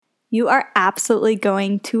You are absolutely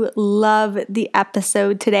going to love the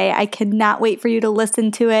episode today. I cannot wait for you to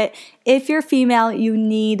listen to it. If you're female, you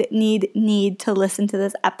need to listen to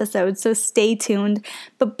this episode, so stay tuned.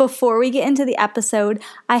 But before we get into the episode,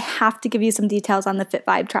 I have to give you some details on the Fit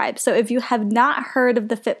Vibe Tribe. So if you have not heard of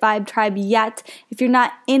the Fit Vibe Tribe yet, if you're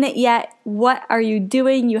not in it yet, what are you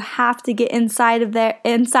doing? You have to get inside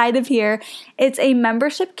of here. It's a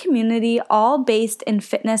membership community all based in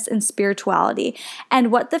fitness and spirituality.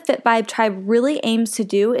 And what the Fit Vibe Tribe really aims to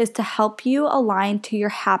do is to help you align to your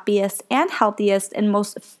happiest and healthiest and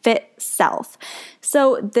most fit self.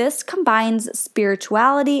 So this combines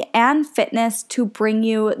spirituality and fitness to bring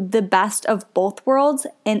you the best of both worlds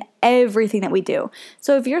in everything that we do.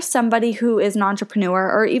 So if you're somebody who is an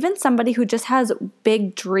entrepreneur or even somebody who just has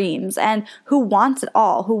big dreams and who wants it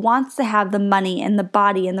all, who wants to have the money and the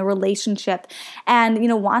body and the relationship and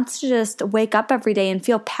wants to just wake up every day and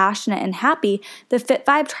feel passionate and happy, the Fit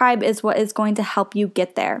Vibe Tribe is what is going to help you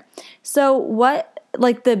get there. So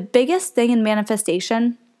the biggest thing in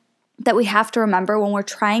manifestation that we have to remember when we're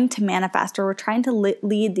trying to manifest or we're trying to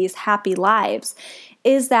lead these happy lives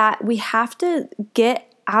is that we have to get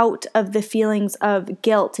out of the feelings of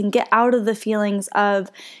guilt and get out of the feelings of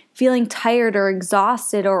feeling tired or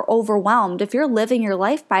exhausted or overwhelmed. If you're living your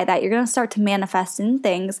life by that, you're going to start to manifest in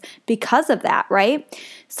things because of that, right?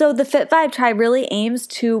 So the Fit Vibe Tribe really aims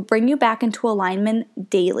to bring you back into alignment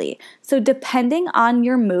daily. So depending on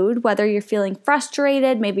your mood, whether you're feeling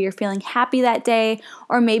frustrated, maybe you're feeling happy that day,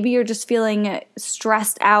 or maybe you're just feeling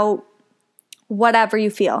stressed out, whatever you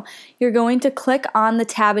feel, you're going to click on the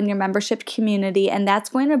tab in your membership community, and that's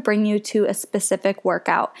going to bring you to a specific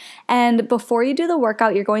workout. And before you do the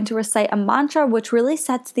workout, you're going to recite a mantra which really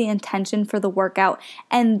sets the intention for the workout.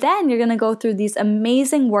 And then you're going to go through these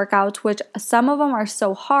amazing workouts, which some of them are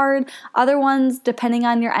so hard, other ones, depending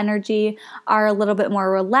on your energy, are a little bit more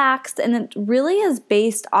relaxed. And it really is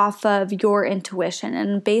based off of your intuition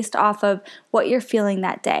and based off of what you're feeling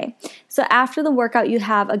that day. So after the workout, you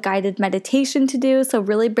have a guided meditation to do, so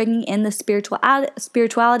really bringing in the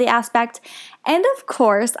spirituality aspect. And of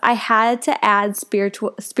course, I had to add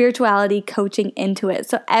spirituality coaching into it.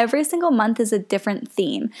 So every single month is a different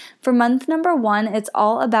theme. For month number 1, it's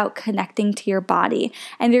all about connecting to your body.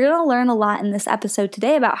 And you're going to learn a lot in this episode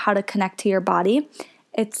today about how to connect to your body.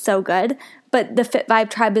 It's so good. But the Fit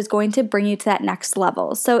Vibe Tribe is going to bring you to that next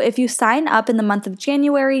level. So if you sign up in the month of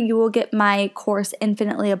January, you will get my course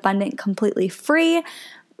Infinitely Abundant completely free.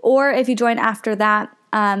 Or if you join after that,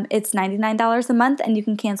 it's $99 a month and you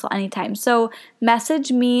can cancel anytime. So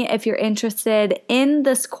message me if you're interested in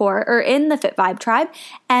this course or in the Fit Vibe Tribe,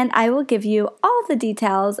 and I will give you all the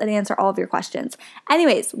details and answer all of your questions.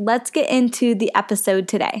 Anyways, let's get into the episode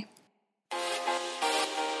today.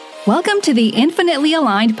 Welcome to the Infinitely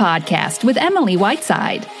Aligned podcast with Emily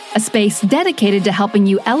Whiteside, a space dedicated to helping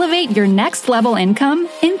you elevate your next level income,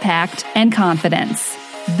 impact, and confidence.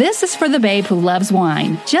 This is for the babe who loves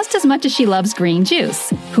wine just as much as she loves green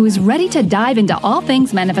juice, who is ready to dive into all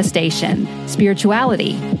things manifestation,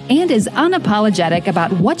 spirituality, and is unapologetic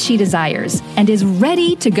about what she desires and is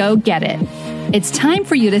ready to go get it. It's time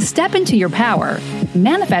for you to step into your power,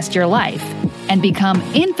 manifest your life, and become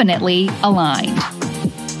infinitely aligned.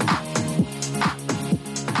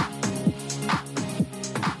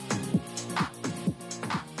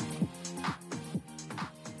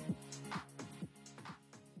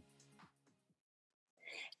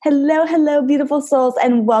 Hello, beautiful souls,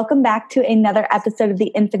 and welcome back to another episode of the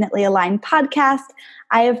Infinitely Aligned podcast.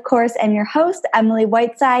 I, of course, am your host, Emily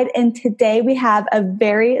Whiteside, and today we have a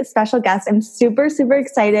very special guest. I'm super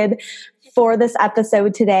excited for this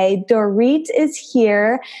episode today. Dorit is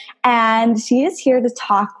here, and she is here to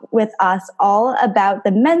talk with us all about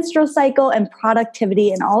the menstrual cycle and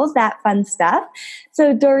productivity and all of that fun stuff.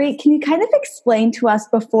 So, Dorit, can you kind of explain to us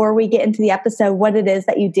before we get into the episode what it is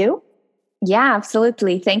that you do? Yeah,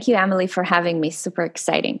 absolutely. Thank you, Emily, for having me. Super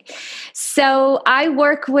exciting. So I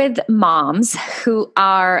work with moms who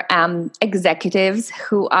are executives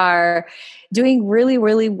who are doing really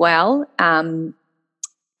well in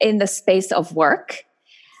the space of work,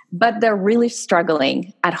 but they're really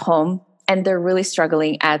struggling at home and they're really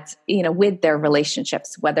struggling with their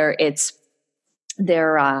relationships, whether it's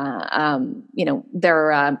their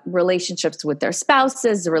relationships with their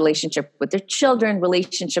spouses, the relationship with their children,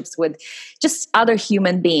 relationships with just other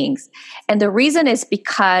human beings. And the reason is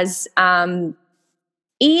because we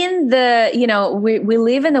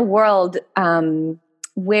live in a world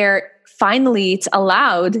where finally it's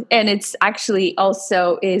allowed, and it's actually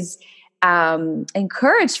also is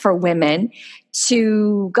encouraged for women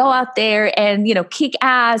to go out there and, kick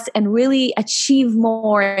ass and really achieve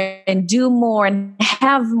more and do more and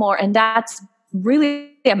have more. And that's really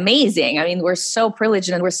amazing. I mean, we're so privileged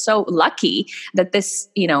and we're so lucky that this,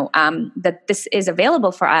 that this is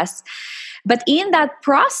available for us. But in that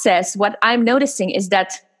process, what I'm noticing is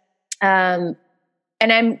that, and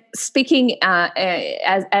I'm speaking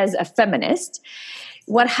as a feminist,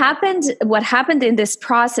 what happened in this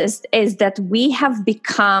process is that we have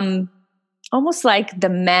become almost like the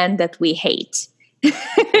men that we hate.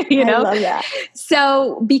 I love that.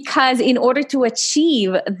 So because in order to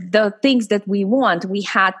achieve the things that we want, we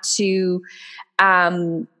had to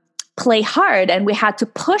play hard and we had to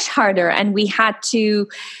push harder and we had to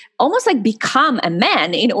almost like become a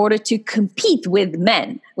man in order to compete with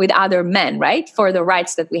other men, right? For the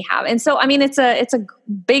rights that we have. And so, I mean, it's a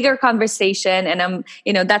bigger conversation, and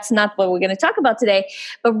that's not what we're going to talk about today.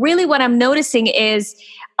 But really what I'm noticing is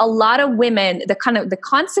a lot of women, the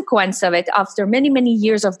consequence of it after many, many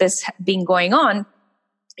years of this being going on,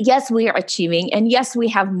 yes, we are achieving, and yes, we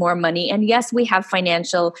have more money, and yes, we have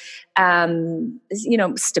financial,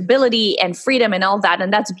 stability and freedom and all that,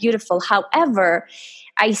 and that's beautiful. However,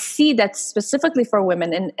 I see that specifically for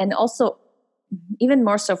women, and also even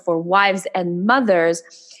more so for wives and mothers,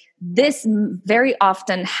 this very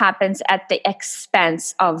often happens at the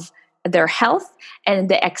expense of their health and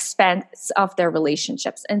the expense of their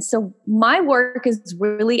relationships. And so my work is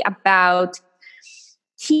really about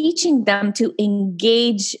teaching them to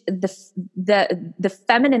engage the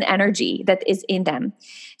feminine energy that is in them,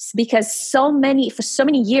 because for so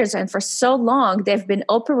many years and for so long they've been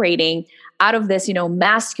operating out of this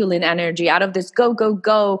masculine energy, out of this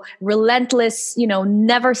go relentless,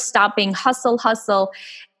 never stopping hustle.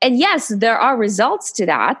 And yes, there are results to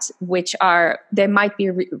that, which they might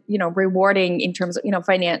be rewarding in terms of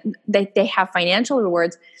they have financial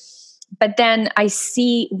rewards. But then I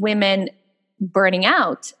see women burning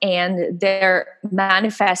out, and they're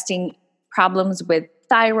manifesting problems with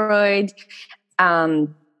thyroid,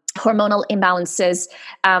 hormonal imbalances,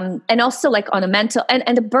 and also like on a mental,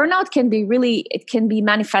 and the burnout it can be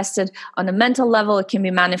manifested on a mental level, it can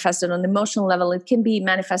be manifested on an emotional level, it can be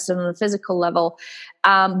manifested on a physical level,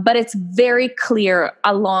 but it's very clear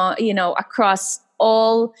across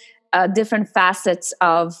all different facets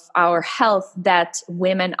of our health that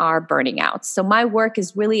women are burning out. So my work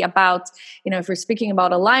is really about, if we're speaking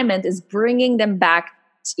about alignment, is bringing them back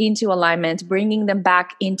into alignment, bringing them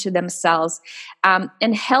back into themselves,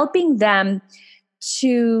 and helping them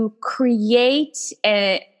to create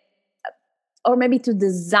or maybe to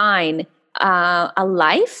design a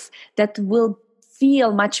life that will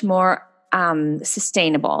feel much more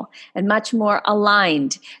sustainable and much more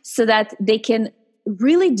aligned, so that they can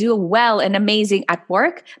really do well and amazing at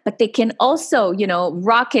work, but they can also,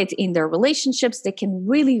 rock it in their relationships. They can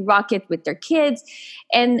really rock it with their kids,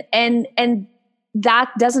 and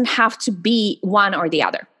that doesn't have to be one or the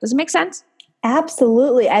other. Does it make sense?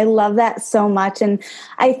 Absolutely. I love that so much. And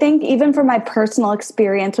I think even from my personal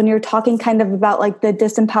experience, when you're talking kind of about like the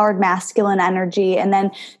disempowered masculine energy and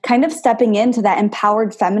then kind of stepping into that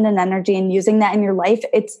empowered feminine energy and using that in your life,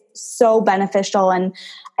 it's so beneficial. And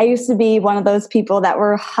I used to be one of those people that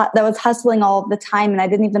was hustling all of the time, and I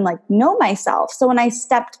didn't even know myself. So when I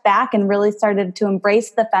stepped back and really started to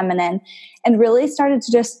embrace the feminine and really started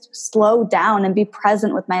to just slow down and be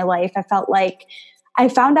present with my life, I felt like I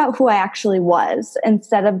found out who I actually was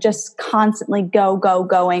instead of just constantly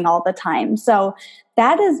going all the time. So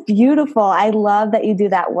that is beautiful. I love that you do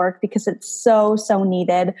that work because it's so, so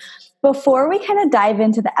needed. Before we kind of dive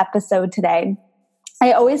into the episode today,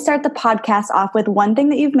 I always start the podcast off with one thing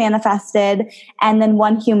that you've manifested and then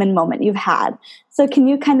one human moment you've had. So can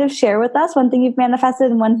you kind of share with us one thing you've manifested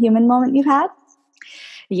and one human moment you've had?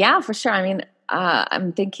 Yeah, for sure. I mean,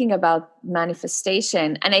 I'm thinking about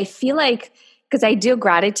manifestation, and I feel like, because I do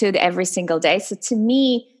gratitude every single day. So to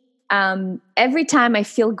me, every time I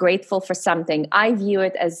feel grateful for something, I view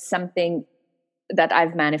it as something that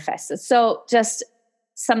I've manifested. So just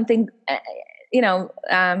something,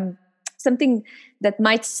 something that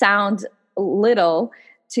might sound little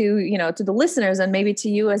to the listeners and maybe to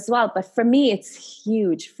you as well. But for me, it's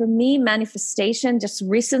huge. For me, manifestation, just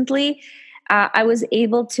recently, I was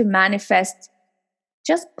able to manifest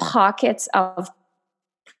just pockets of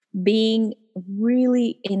being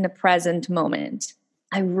really in the present moment.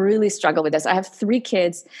 I really struggle with this. I have 3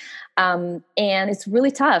 kids, and it's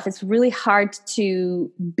really tough. It's really hard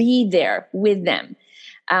to be there with them.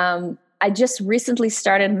 I just recently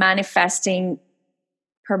started manifesting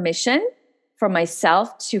permission for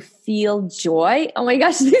myself to feel joy. Oh my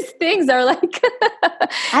gosh, these things are like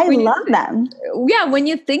I love them. Yeah, when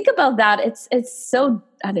you think about that, it's so,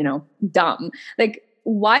 I don't know, dumb. Like,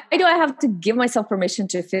 why do I have to give myself permission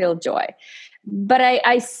to feel joy? But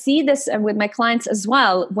I see this with my clients as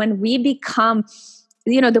well. When we become,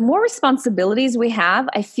 the more responsibilities we have,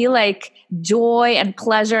 I feel like joy and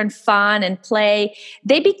pleasure and fun and play,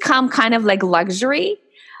 they become kind of like luxury,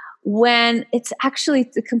 when it's actually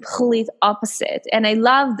the complete opposite. And I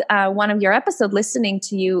loved one of your episodes, listening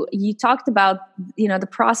to you. You talked about, the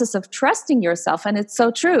process of trusting yourself. And it's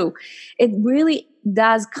so true. It really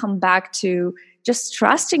does come back to just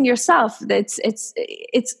trusting yourself.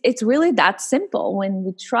 It's really that simple. When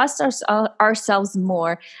we trust ourselves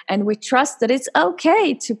more, and we trust that it's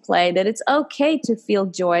okay to play, that it's okay to feel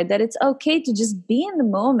joy, that it's okay to just be in the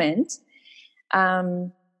moment,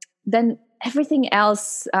 then everything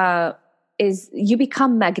else is, you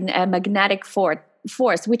become a magnetic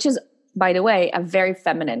force, which is, by the way, a very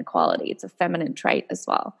feminine quality. It's a feminine trait as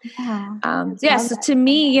well. Yeah. So to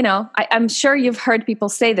me, I'm sure you've heard people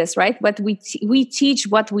say this, right? But we teach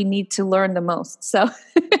what we need to learn the most. So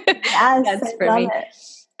Yes, that's I for love me. it.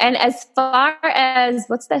 And as far as,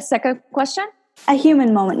 what's the second question? A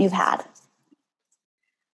human moment you've had.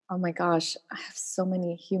 Oh my gosh, I have so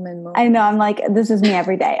many human moments. I know, I'm like, this is me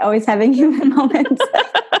every day, always having human moments.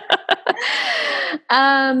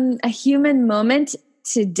 A human moment.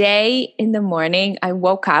 Today in the morning, I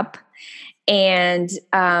woke up and,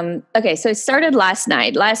 okay, so it started last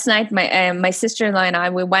night. Last night, my sister-in-law and I,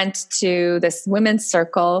 we went to this women's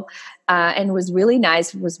circle, and it was really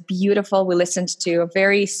nice. It was beautiful. We listened to a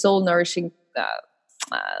very soul-nourishing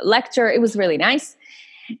lecture. It was really nice.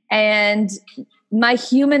 And my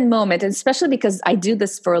human moment, and especially because I do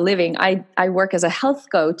this for a living, I work as a health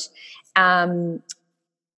coach.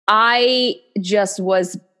 I just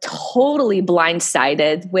was totally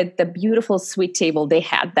blindsided with the beautiful sweet table they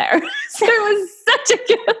had there. So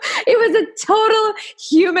it was a total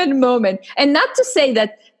human moment. And not to say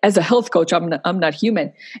that as a health coach, I'm not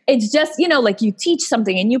human. It's just, like you teach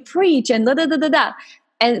something and you preach and da da da da da.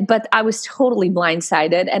 But I was totally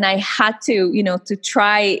blindsided, and I had to, to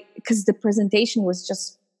try, because the presentation was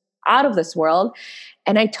just out of this world.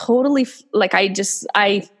 And I totally, I just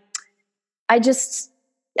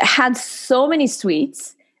had so many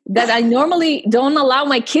sweets that I normally don't allow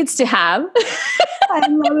my kids to have. I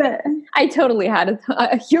love it. I totally had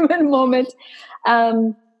a human moment.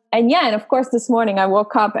 And of course, this morning I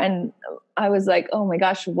woke up and I was like, oh my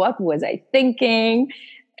gosh, what was I thinking?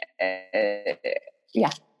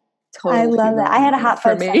 Totally. I love it. I had a hot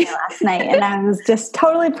fudge sundae last night, and I was just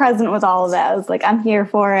totally present with all of it. I was like, I'm here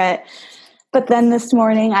for it. But then this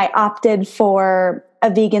morning I opted for a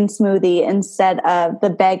vegan smoothie instead of the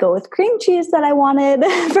bagel with cream cheese that I wanted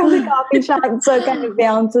from the coffee shop. So it kind of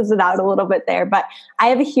balances it out a little bit there. But I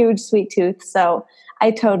have a huge sweet tooth, so I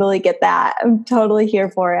totally get that. I'm totally here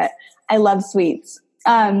for it. I love sweets.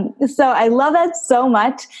 So I love that so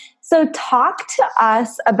much. So talk to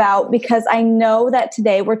us about, because I know that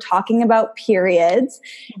today we're talking about periods.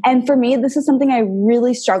 And for me, this is something I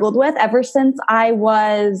really struggled with ever since I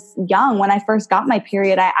was young. When I first got my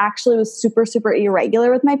period, I actually was super, super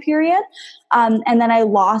irregular with my period. And then I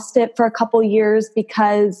lost it for a couple years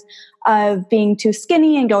because of being too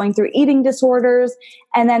skinny and going through eating disorders.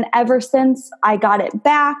 And then ever since I got it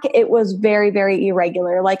back, it was very, very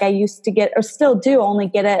irregular. Like I used to get, or still do, only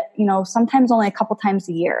get it, sometimes only a couple times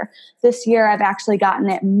a year. This year, I've actually gotten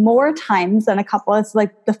it more times than a couple. It's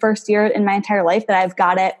like the first year in my entire life that I've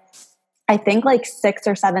got it, I think like 6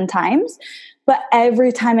 or 7 times. But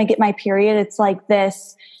every time I get my period, it's like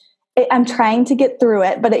this, I'm trying to get through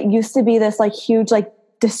it, but it used to be this like huge, like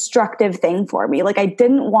destructive thing for me. Like I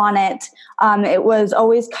didn't want it. It was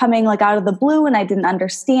always coming like out of the blue and I didn't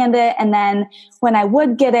understand it. And then when I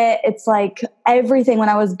would get it, it's like everything, when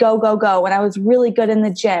I was go, when I was really good in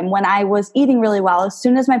the gym, when I was eating really well, as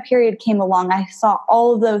soon as my period came along, I saw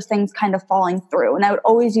all of those things kind of falling through. And I would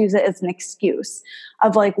always use it as an excuse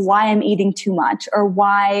of like why I'm eating too much or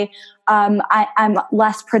why I'm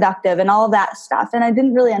less productive and all of that stuff. And I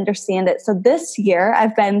didn't really understand it. So this year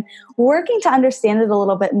I've been working to understand it a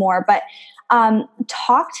little bit more, but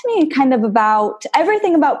talk to me kind of about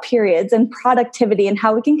everything about periods and productivity and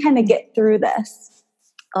how we can kind of get through this.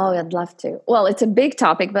 Oh, I'd love to. Well, it's a big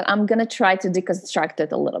topic, but I'm going to try to deconstruct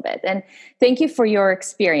it a little bit. And thank you for your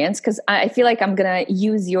experience, because I feel like I'm going to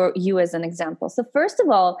use you as an example. So first of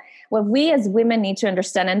all, what we as women need to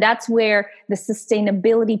understand, and that's where the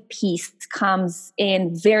sustainability piece comes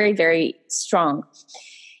in very, very strong.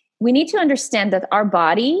 We need to understand that our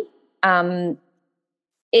body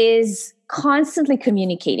is constantly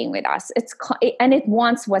communicating with us. And it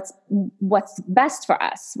wants what's best for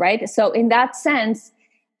us, right? So in that sense,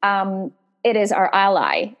 it is our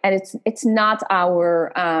ally, and it's not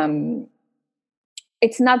our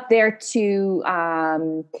it's not there to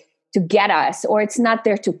get us, or it's not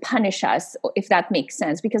there to punish us, if that makes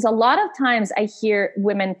sense. Because a lot of times I hear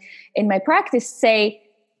women in my practice say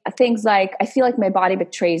things like, I feel like my body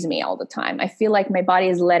betrays me all the time. I feel like my body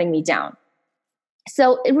is letting me down.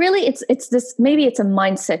 So it's this, maybe it's a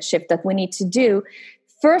mindset shift that we need to do.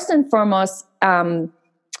 First and foremost,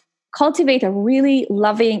 cultivate a really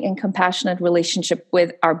loving and compassionate relationship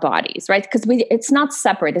with our bodies, right? Because it's not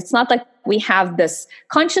separate. It's not like we have this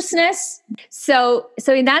consciousness. So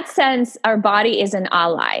in that sense, our body is an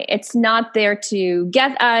ally. It's not there to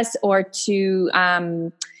get us or to,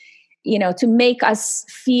 to make us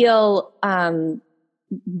feel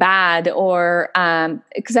bad, or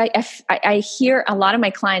because I hear a lot of my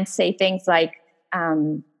clients say things like,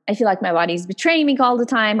 I feel like my body is betraying me all the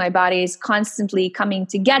time. My body is constantly coming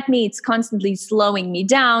to get me. It's constantly slowing me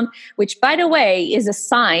down, which, by the way, is a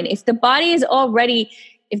sign. If the body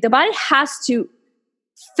has to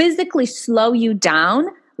physically slow you down,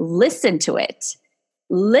 listen to it.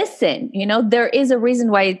 Listen, there is a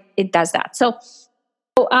reason why it does that. So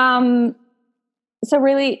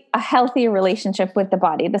really a healthy relationship with the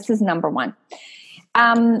body. This is number one.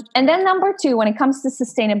 And then number two, when it comes to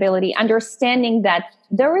sustainability, understanding that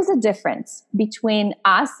there is a difference between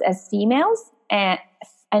us as females and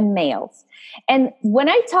males. And when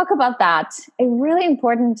I talk about that, it's really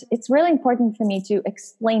important for me to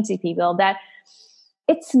explain to people that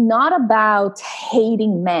it's not about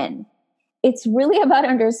hating men. It's really about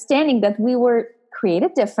understanding that we were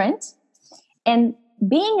created different, and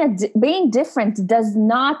being different does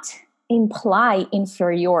not imply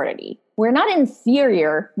inferiority. We're not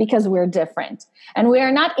inferior because we're different. And we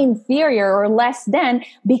are not inferior or less than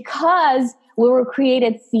because we were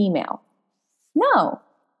created female. No,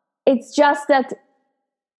 it's just that,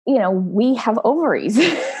 we have ovaries.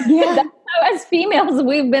 Yeah. As females,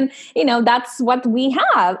 we've been, that's what we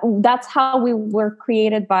have. That's how we were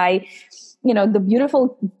created by, the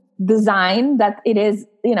beautiful design that it is,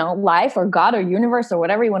 life or God or universe or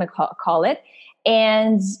whatever you want to call it.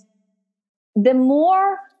 And the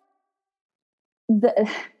more,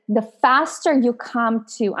 the faster you come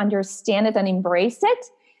to understand it and embrace it,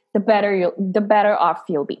 the better off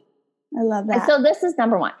you'll be. I love that. And so this is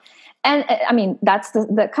number one. And I mean, that's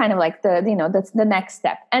the kind of like that's the next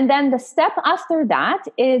step. And then the step after that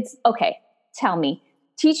is, okay,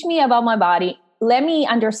 teach me about my body. Let me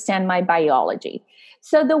understand my biology.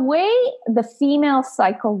 So the way the female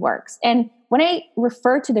cycle works, and when I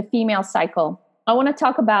refer to the female cycle, I want to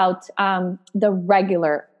talk about the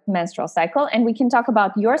regular menstrual cycle, and we can talk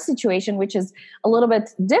about your situation, which is a little bit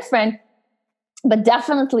different, but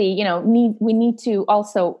definitely, we need to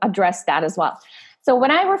also address that as well. So when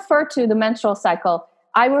I refer to the menstrual cycle,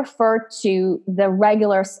 I refer to a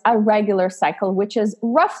regular cycle, which is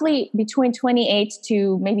roughly between 28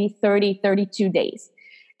 to maybe 30, 32 days.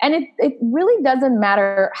 And it really doesn't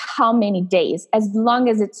matter how many days, as long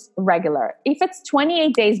as it's regular. If it's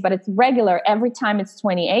 28 days, but it's regular every time it's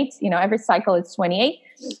 28, every cycle is 28,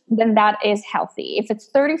 then that is healthy. If it's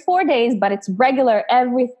 34 days, but it's regular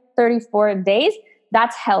every 34 days,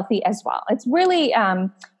 that's healthy as well. It's really, a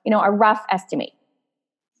rough estimate.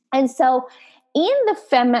 And so in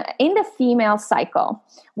the female cycle,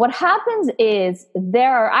 what happens is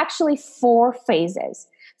there are actually 4 phases.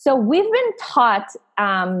 So we've been taught,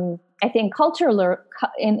 I think,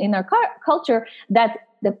 in our culture, that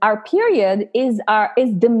our period is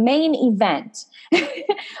the main event. Yeah.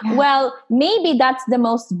 Well, maybe that's the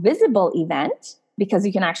most visible event because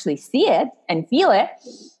you can actually see it and feel it.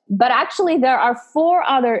 But actually, there are 4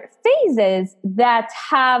 other phases that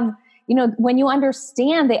have, when you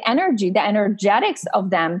understand the energetics of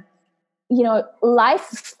them,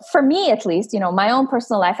 life, for me at least, my own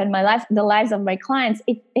personal life and my life, the lives of my clients,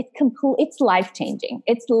 it's life-changing.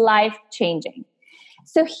 It's life-changing.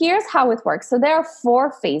 So here's how it works. So there are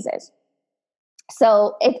 4 phases.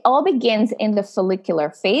 So it all begins in the follicular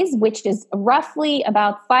phase, which is roughly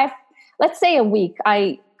about 5, let's say a week.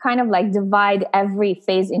 I kind of like divide every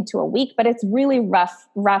phase into a week, but it's really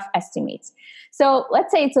rough estimates. So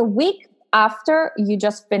let's say it's a week after you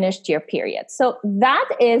just finished your period. So that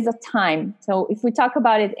is a time. So if we talk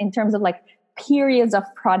about it in terms of like periods of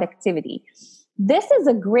productivity, this is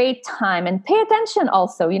a great time. And pay attention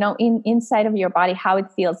also, inside of your body, how it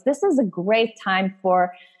feels. This is a great time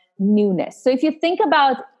for newness. So if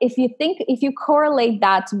you correlate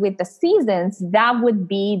that with the seasons, that would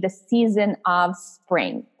be the season of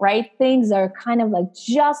spring, right? Things are kind of like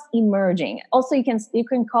just emerging. Also, you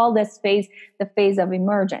can call this phase the phase of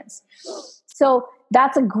emergence. So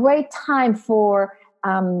that's a great time for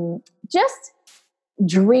just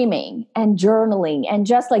dreaming and journaling and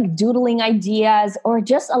just like doodling ideas, or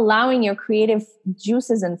just allowing your creative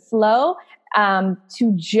juices and flow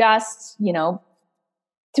to just,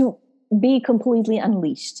 to be completely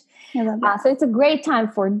unleashed. I love that. So it's a great time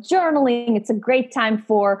for journaling. It's a great time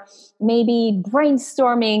for maybe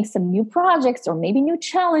brainstorming some new projects, or maybe new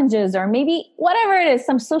challenges, or maybe whatever it is,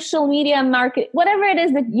 some social media market, whatever it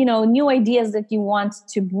is that, new ideas that you want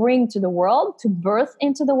to bring to the world, to birth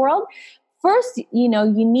into the world. First, you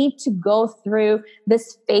need to go through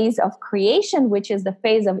this phase of creation, which is the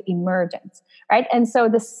phase of emergence, right? And so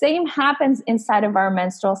the same happens inside of our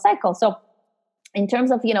menstrual cycle. So in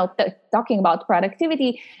terms of, talking about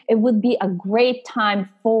productivity, it would be a great time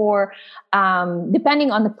for,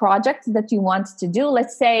 depending on the project that you want to do.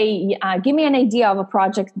 Let's say, give me an idea of a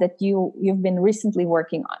project that you've been recently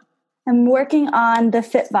working on. I'm working on the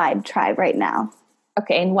Fit Vibe Tribe right now.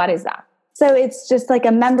 Okay, and what is that? So it's just like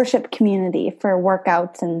a membership community for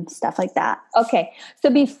workouts and stuff like that. Okay, so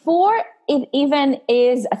before it even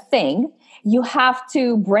is a thing, you have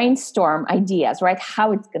to brainstorm ideas, right?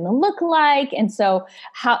 How it's going to look like. And so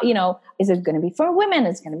how, is it going to be for women?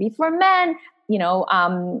 Is it going to be for men?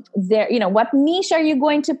 What niche are you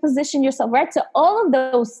going to position yourself, right? So all of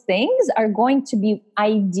those things are going to be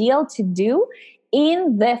ideal to do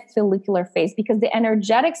in the follicular phase, because the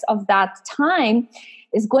energetics of that time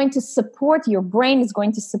is going to support your brain, is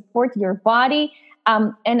going to support your body.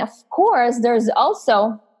 And of course, there's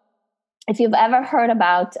also, if you've ever heard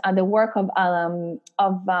about the work of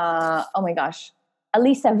Alisa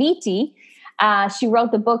Vitti, she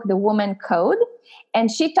wrote the book, The Woman Code,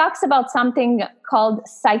 and she talks about something called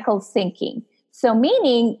cycle syncing. So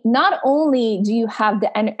meaning, not only do you have the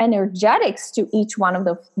energetics to each one of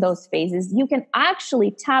those phases, you can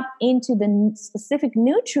actually tap into the specific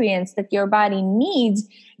nutrients that your body needs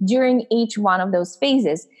during each one of those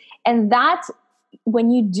phases. And that, when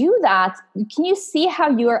you do that, can you see how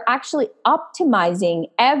you are actually optimizing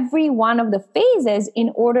every one of the phases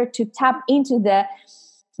in order to tap into the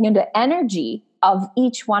energy of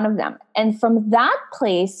each one of them? And from that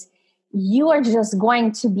place, you are just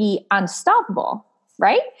going to be unstoppable,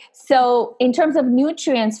 right? So in terms of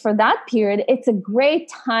nutrients for that period, it's a great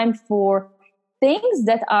time for things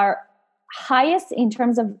that are highest in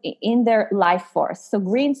terms of in their life force. So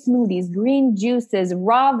green smoothies, green juices,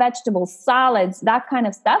 raw vegetables, salads, that kind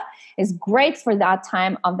of stuff is great for that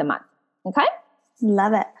time of the month. Okay?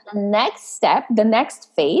 Love it. The next step, the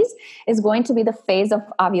next phase is going to be the phase of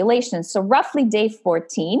ovulation. So roughly day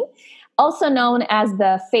 14, also known as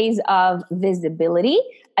the phase of visibility.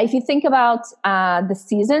 If you think about the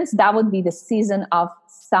seasons, that would be the season of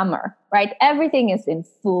summer, right? Everything is in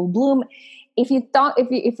full bloom.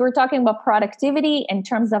 If we're talking about productivity in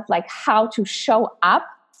terms of like how to show up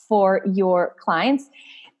for your clients,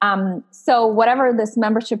 so whatever this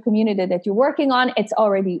membership community that you're working on, it's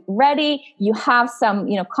already ready. You have some,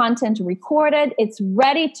 content recorded. It's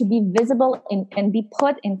ready to be visible and be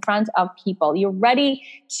put in front of people. You're ready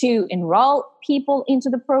to enroll people into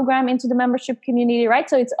the program, into the membership community, right?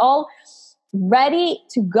 So it's all ready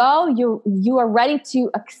to go. You are ready to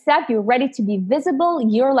accept. You're ready to be visible.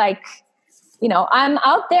 You're like, I'm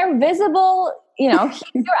out there visible. Here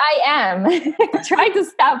I am. Try to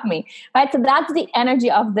stop me, right? So that's the energy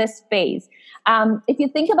of this phase. If you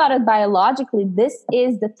think about it biologically, this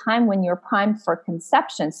is the time when you're primed for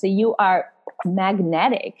conception. So you are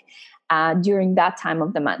magnetic during that time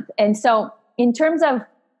of the month. And so in terms of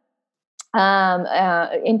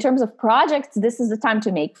projects, this is the time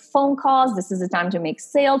to make phone calls. This is the time to make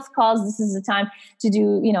sales calls. This is the time to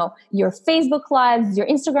do, your Facebook lives, your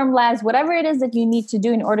Instagram lives, whatever it is that you need to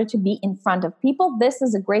do in order to be in front of people. This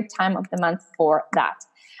is a great time of the month for that.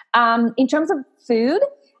 In terms of food,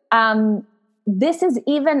 this is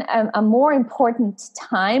even a more important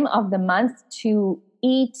time of the month to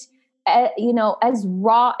eat, as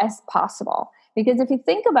raw as possible. Because if you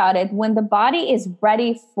think about it, when the body is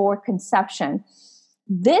ready for conception,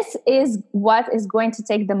 this is what is going to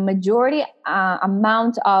take the majority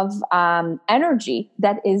amount of energy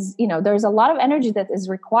that is, there's a lot of energy that is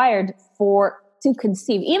required to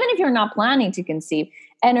conceive. Even if you're not planning to conceive,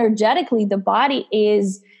 energetically, the body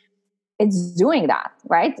it's doing that,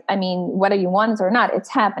 right? I mean, whether you want it or not, it's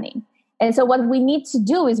happening. And so what we need to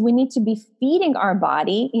do is we need to be feeding our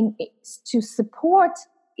body to support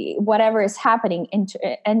whatever is happening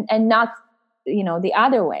and not the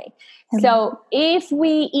other way. So if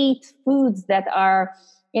we eat foods that are,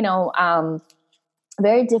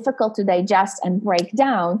 very difficult to digest and break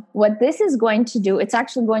down, what this is going to do, it's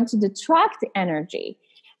actually going to detract the energy,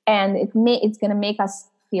 and it's going to make us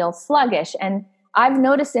feel sluggish. And I've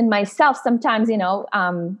noticed in myself sometimes,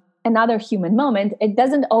 another human moment, it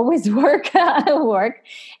doesn't always work.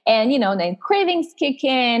 And, then cravings kick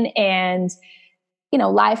in and,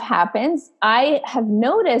 life happens. I have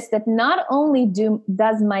noticed that not only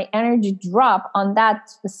does my energy drop on that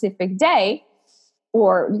specific day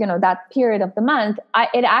or, that period of the month,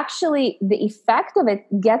 it actually, the effect of it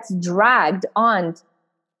gets dragged on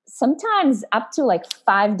sometimes up to like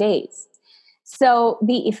 5 days. So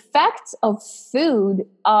the effects of food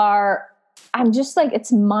I'm just like,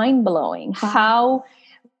 it's mind blowing how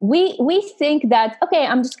we think that, okay,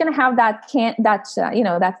 I'm just going to have that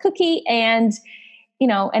cookie and,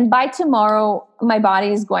 and by tomorrow my body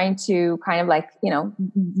is going to kind of like,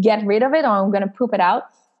 get rid of it, or I'm going to poop it out.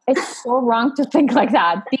 It's so wrong to think like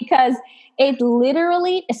that, because it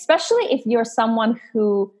literally, especially if you're someone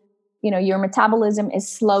who, your metabolism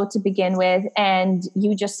is slow to begin with, and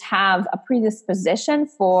you just have a predisposition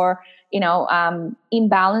for,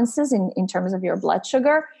 imbalances in terms of your blood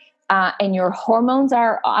sugar, and your hormones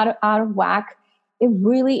are out of whack. It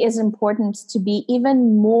really is important to be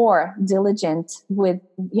even more diligent with,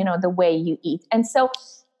 the way you eat. And so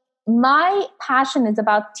my passion is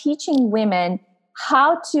about teaching women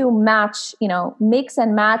how to match, mix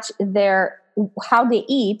and match how they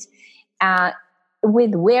eat,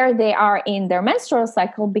 with where they are in their menstrual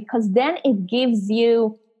cycle, because then it gives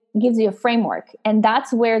you a framework. And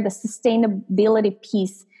that's where the sustainability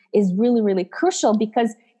piece is really, really crucial,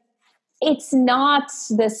 because it's not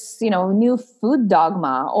this, new food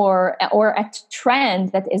dogma or a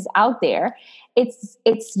trend that is out there. It's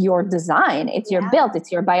your design, it's your build,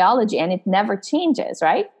 it's your biology, and it never changes,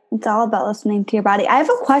 right? It's all about listening to your body. I have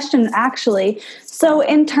a question, actually. So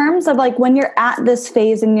in terms of like when you're at this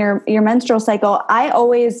phase in your menstrual cycle, I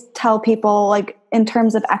always tell people, like, in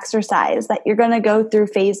terms of exercise, that you're going to go through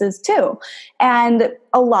phases too. And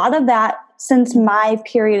a lot of that, since my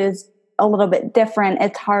period is a little bit different,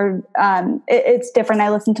 it's hard. It's different. I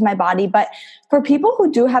listen to my body. But for people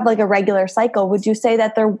who do have like a regular cycle, would you say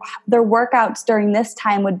that their workouts during this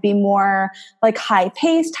time would be more like high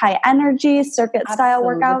paced, high energy, circuit style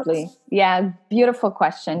workouts? Yeah, beautiful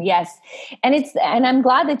question. Yes. And I'm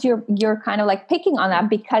glad that you're kind of like picking on that,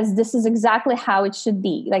 because this is exactly how it should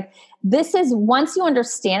be. Like, this is, once you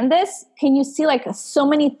understand this, can you see like so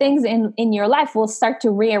many things in your life will start to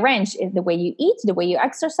rearrange the way you eat, the way you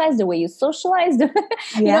exercise, the way you socialize,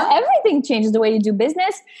 everything changes, the way you do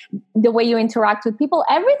business, the way you interact with people,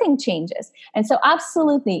 everything changes. And so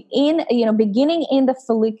absolutely beginning in the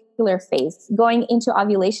follicular phase, going into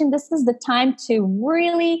ovulation, this is the time to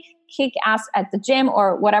really kick ass at the gym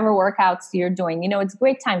or whatever workouts you're doing. It's a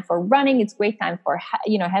great time for running. It's a great time for,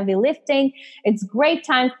 heavy lifting. It's a great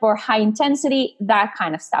time for high intensity, that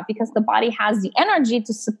kind of stuff, because the body has the energy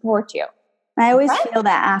to support you. I always feel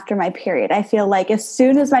that after my period. I feel like as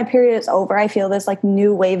soon as my period is over, I feel this like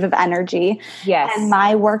new wave of energy. Yes. And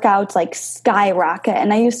my workouts like skyrocket.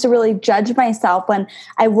 And I used to really judge myself when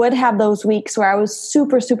I would have those weeks where I was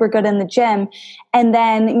super, super good in the gym. And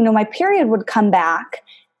then, my period would come back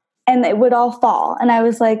and it would all fall. And I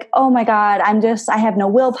was like, oh my God, I have no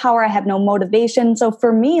willpower. I have no motivation. So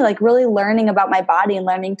for me, like really learning about my body and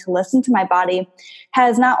learning to listen to my body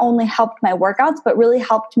has not only helped my workouts, but really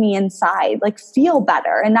helped me inside, like feel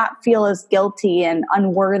better and not feel as guilty and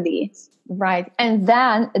unworthy. Right. And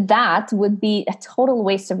then that would be a total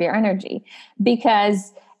waste of your energy,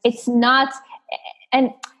 because it's not,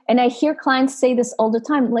 and I hear clients say this all the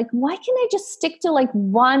time, like, why can't I just stick to like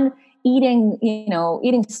one eating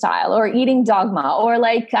style or eating dogma, or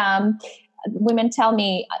like women tell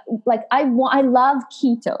me like, I love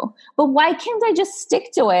keto, but why can't I just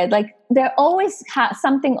stick to it? Like, there always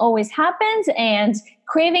something always happens and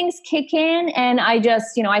cravings kick in, and I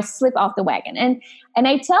just I slip off the wagon. And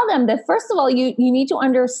I tell them that, first of all, you need to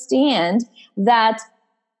understand that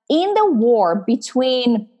in the war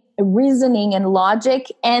between reasoning and logic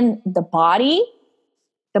and the body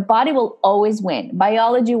will always win.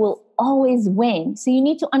 Biology will always win. So you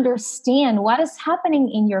need to understand what is happening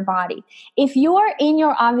in your body. If you are in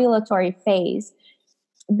your ovulatory phase,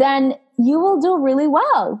 then you will do really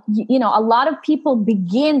well. A lot of people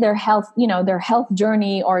begin their health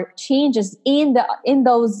journey or changes in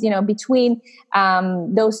those, between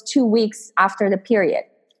those 2 weeks after the period,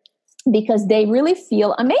 because they really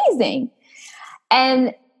feel amazing.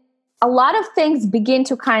 And a lot of things begin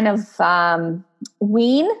to kind of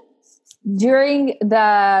wean during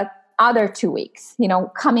the other 2 weeks,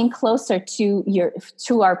 coming closer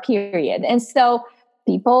to our period. And so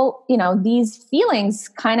people, these feelings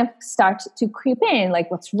kind of start to creep in, like,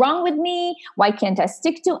 what's wrong with me? Why can't I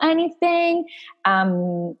stick to anything?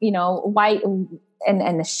 Why,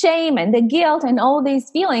 and the shame and the guilt and all these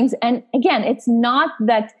feelings. And again, it's not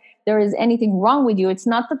that there is anything wrong with you. It's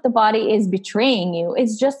not that the body is betraying you.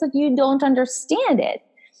 It's just that you don't understand it.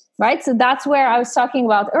 Right? So that's where I was talking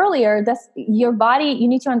about earlier. That's your body. You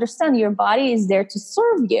need to understand your body is there to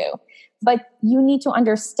serve you, but you need to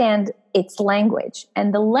understand its language.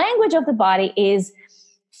 And the language of the body is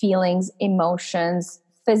feelings, emotions,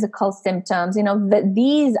 physical symptoms. This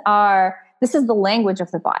is the language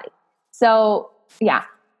of the body. So yeah,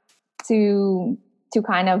 to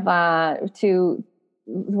kind of, to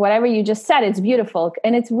whatever you just said, it's beautiful.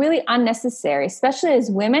 And it's really unnecessary, especially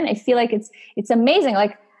as women. I feel like it's amazing.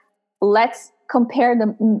 Like, let's compare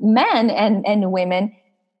the men and women.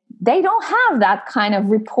 They don't have that kind of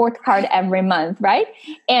report card every month, right?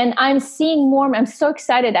 And I'm seeing more. I'm so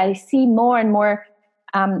excited. I see more and more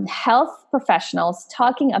health professionals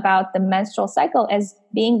talking about the menstrual cycle as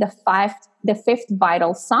being the fifth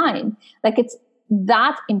vital sign. Like, it's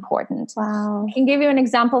that important. Wow. I can give you an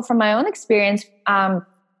example from my own experience.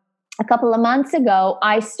 A couple of months ago,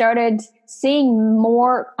 I started seeing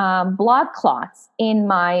more blood clots in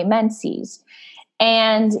my menses.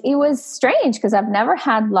 And it was strange because I've never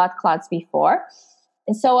had blood clots before.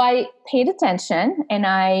 And so I paid attention and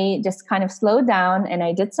I just kind of slowed down and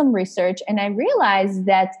I did some research, and I realized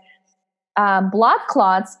that blood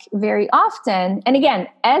clots very often, and again,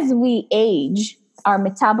 as we age, our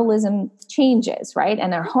metabolism changes, right?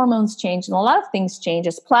 And our hormones change and a lot of things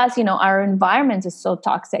changes. Plus, our environment is so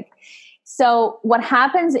toxic. So what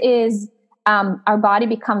happens is our body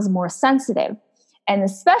becomes more sensitive. And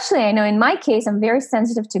especially, I know in my case, I'm very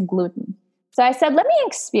sensitive to gluten. So I said, let me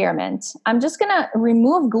experiment. I'm just going to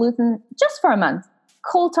remove gluten just for a month.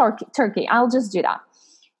 Cold turkey. I'll just do that.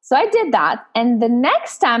 So I did that. And the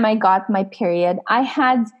next time I got my period, I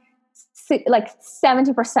had like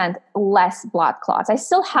 70% less blood clots. I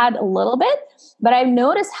still had a little bit, but I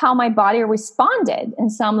noticed how my body responded. And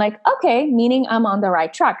so I'm like, okay, meaning I'm on the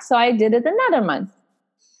right track. So I did it another month.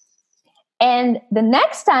 And the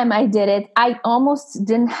next time I did it, I almost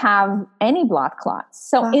didn't have any blood clots.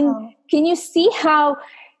 So can you see how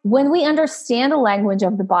when we understand the language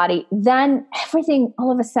of the body, then everything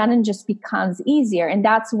all of a sudden just becomes easier. And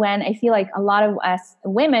that's when I feel like a lot of us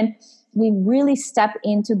women, we really step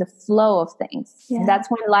into the flow of things. Yeah. That's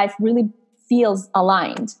when life really feels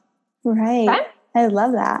aligned. Right. Okay? I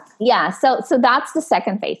love that. Yeah. So that's the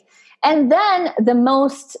second phase. And then the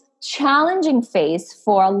most challenging phase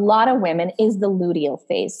for a lot of women is the luteal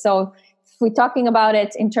phase. So if we're talking about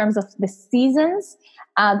it in terms of the seasons,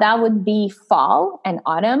 that would be fall and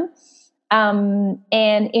autumn. And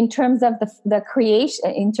in terms of the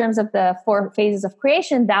creation, in terms of the 4 phases of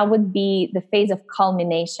creation, that would be the phase of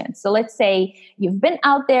culmination. So let's say you've been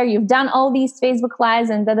out there, you've done all these Facebook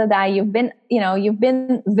lives and you've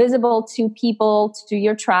been visible to people, to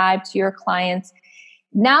your tribe, to your clients.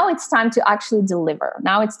 Now it's time to actually deliver.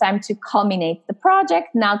 Now it's time to culminate the project.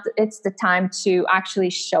 Now it's the time to actually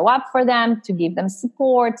show up for them, to give them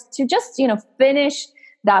support, to just, finish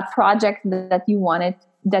that project that you wanted,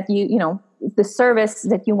 that the service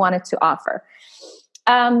that you wanted to offer.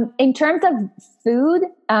 In terms of food,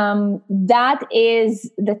 that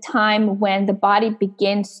is the time when the body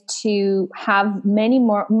begins to have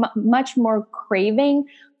much more craving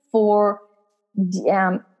for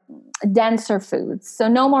denser foods. So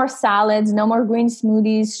no more salads, no more green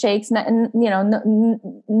smoothies, shakes, no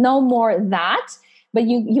more that. But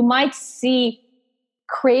you might see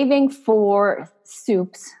craving for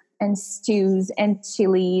soups and stews and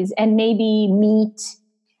chilies and maybe meat.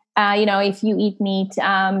 If you eat meat,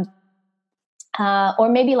 or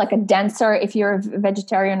maybe like a denser, if you're a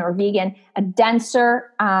vegetarian or vegan, a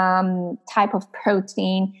denser type of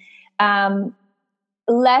protein.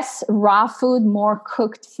 Less raw food, more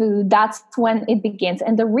cooked food. That's when it begins.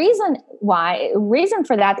 And the reason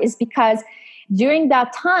for that is because during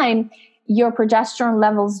that time, your progesterone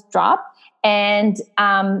levels drop and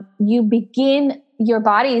your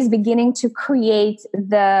body is beginning to create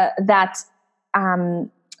the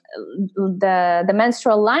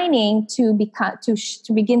menstrual lining to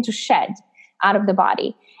begin to shed out of the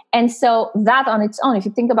body. And so that on its own, if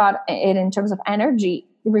you think about it in terms of energy,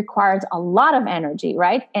 it requires a lot of energy,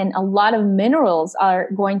 right? And a lot of minerals are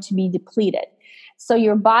going to be depleted. So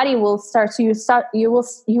your body will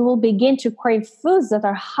you will begin to crave foods that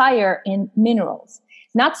are higher in minerals,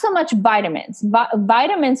 not so much vitamins.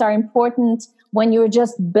 Vitamins are important when you're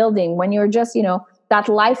just building, when you're just, that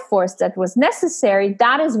life force that was necessary,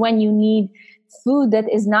 that is when you need food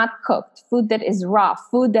that is not cooked, food that is raw,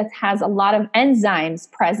 food that has a lot of enzymes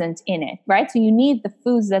present in it, right? So you need the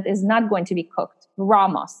foods that is not going to be cooked, raw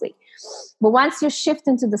mostly. But once you shift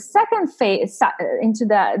into the second phase, into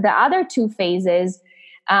the other two phases,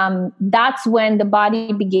 that's when the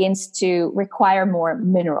body begins to require more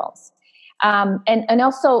minerals. And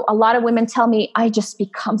also a lot of women tell me, I just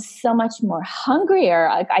become so much more hungrier.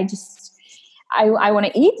 Like I want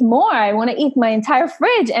to eat more. I want to eat my entire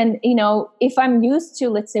fridge. And, if I'm used to,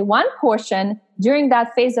 let's say, one portion during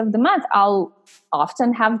that phase of the month, I'll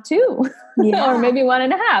often have two or maybe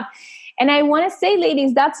 1.5. And I want to say,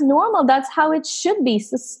 ladies, that's normal. That's how it should be.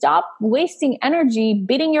 So stop wasting energy,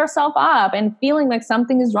 beating yourself up and feeling like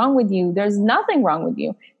something is wrong with you. There's nothing wrong with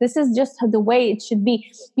you. This is just the way it should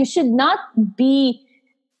be. You should not be,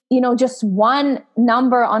 just one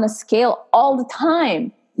number on a scale all the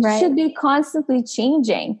time. Right. It should be constantly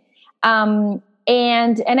changing. And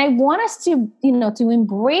I want us to, to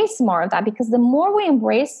embrace more of that, because the more we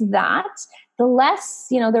embrace that, the less,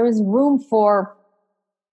 there is room for,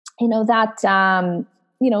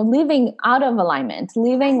 living out of alignment,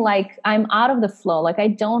 living like I'm out of the flow, like I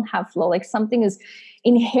don't have flow, like something is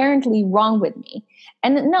inherently wrong with me.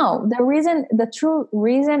 And no, the true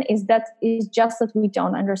reason is just that we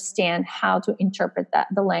don't understand how to interpret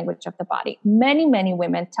the language of the body. Many, many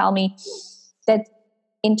women tell me that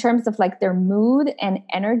in terms of like their mood and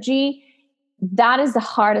energy, that is the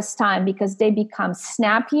hardest time, because they become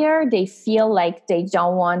snappier. They feel like they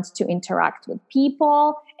don't want to interact with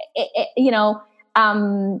people.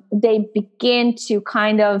 They begin to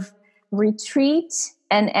kind of retreat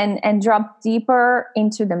and drop deeper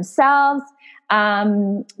into themselves.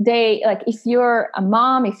 They, like, if you're a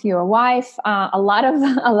mom, if you're a wife, a lot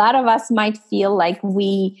of us might feel like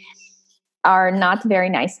we are not very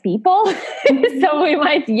nice people. So we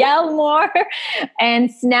might yell more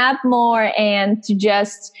and snap more, and to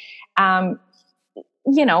just, kind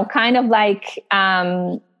of like,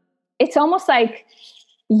 it's almost like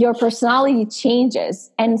your personality changes.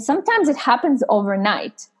 And sometimes it happens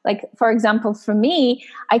overnight. Like, for example, for me,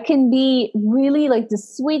 I can be really like the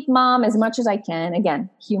sweet mom as much as I can. Again,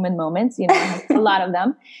 human moments, I have a lot of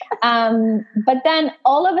them. But then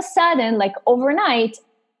all of a sudden, like overnight,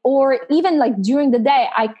 or even like during the day,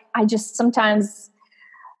 I just sometimes,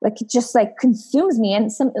 like, it just like consumes me. And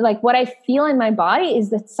like what I feel in my body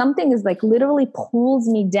is that something is like literally pulls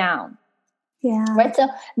me down. Yeah. Right. So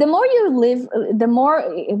the more you live, the more,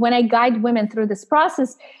 when I guide women through this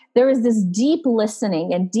process, there is this deep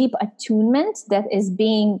listening and deep attunement that is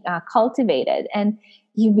being cultivated, and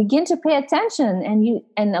you begin to pay attention.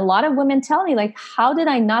 And a lot of women tell me, like, how did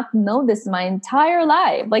I not know this my entire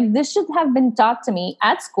life? Like, this should have been taught to me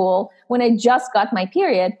at school when I just got my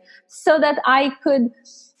period, so that I could,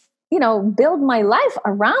 build my life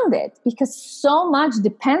around it, because so much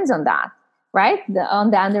depends on that. Right?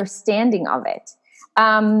 On the understanding of it.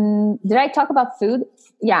 Did I talk about food?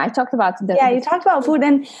 Yeah, I talked about you talked about food.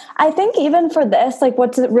 And I think even for this, like,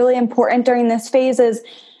 what's really important during this phase is,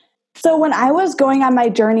 so when I was going on my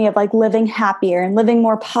journey of like living happier and living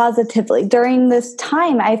more positively during this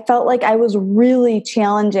time, I felt like I was really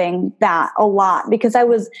challenging that a lot, because I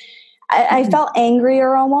felt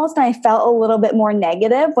angrier almost, and I felt a little bit more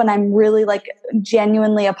negative when I'm really like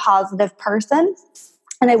genuinely a positive person.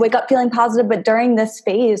 And I wake up feeling positive, but during this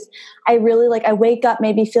phase, I wake up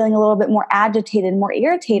maybe feeling a little bit more agitated, more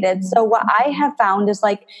irritated. So what I have found is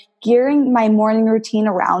like gearing my morning routine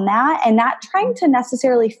around that, and not trying to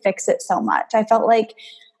necessarily fix it so much. I felt like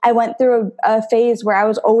I went through a phase where I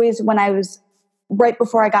was always, when I was right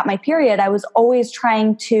before I got my period, I was always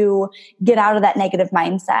trying to get out of that negative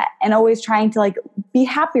mindset and always trying to like be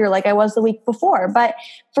happier like I was the week before. But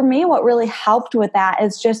for me, what really helped with that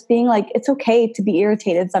is just being like, it's okay to be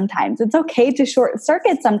irritated sometimes. It's okay to short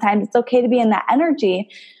circuit sometimes. It's okay to be in that energy.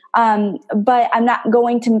 But I'm not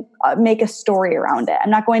going to make a story around it.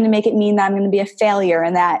 I'm not going to make it mean that I'm going to be a failure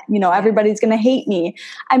and that, everybody's going to hate me.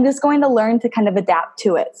 I'm just going to learn to kind of adapt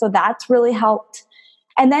to it. So that's really helped.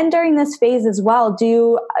 And then during this phase as well,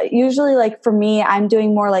 usually like for me, I'm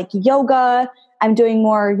doing more like yoga. I'm doing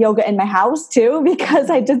more yoga in my house too, because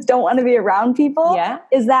I just don't want to be around people. Yeah.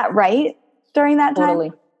 Is that right during that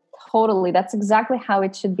time? Totally. That's exactly how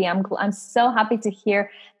it should be. I'm so happy to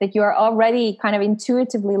hear that you are already kind of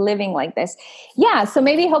intuitively living like this. Yeah. So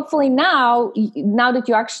maybe hopefully now that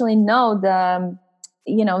you actually know the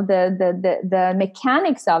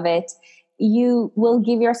mechanics of it, you will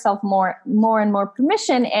give yourself more and more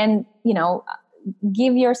permission, and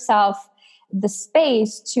give yourself the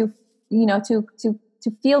space to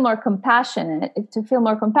feel more compassion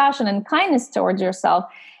and kindness towards yourself,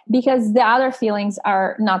 because the other feelings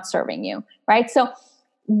are not serving you, right? So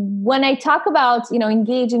when I talk about,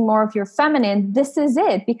 engaging more of your feminine, this is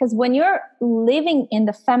it. Because when you're living in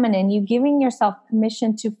the feminine, you're giving yourself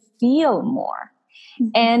permission to feel more.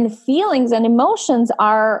 And feelings and emotions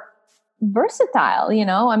are versatile,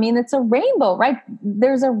 I mean, it's a rainbow, right?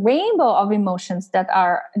 There's a rainbow of emotions that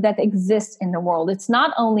exist in the world. It's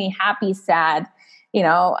not only happy, sad,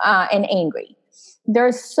 and angry.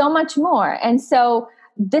 There's so much more. And so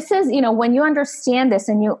this is, when you understand this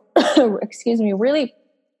and you, really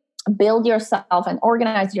build yourself and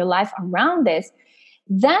organize your life around this,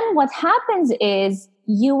 then what happens is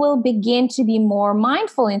you will begin to be more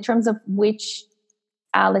mindful in terms of which,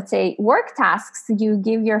 let's say, work tasks you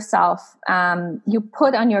give yourself, you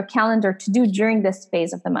put on your calendar to do during this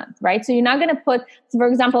phase of the month, right? So you're not going to put, for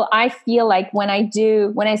example, I feel like when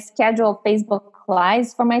I schedule Facebook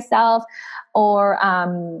Lives for myself or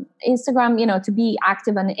Instagram, to be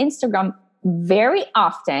active on Instagram very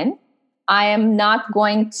often, I'm not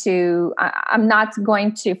going to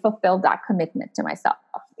fulfill that commitment to myself.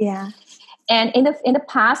 Yeah. And in the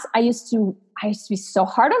past, I used to be so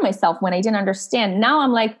hard on myself when I didn't understand. Now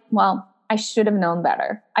I'm like, well, I should have known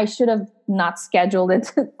better. I should have not scheduled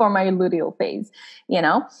it for my luteal phase,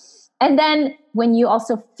 And then when you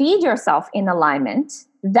also feed yourself in alignment,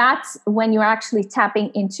 that's when you're actually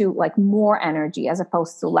tapping into like more energy as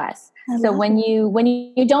opposed to less. So when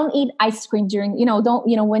you don't eat ice cream during,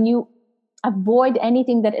 when you avoid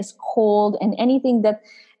anything that is cold and anything that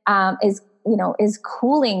is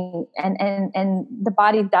cooling and the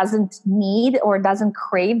body doesn't need or doesn't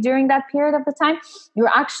crave during that period of the time, you're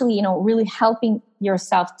actually, really helping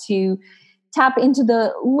yourself to tap into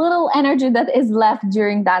the little energy that is left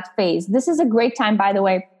during that phase. This is a great time, by the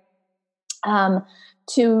way,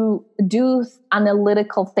 to do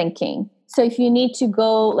analytical thinking. So if you need to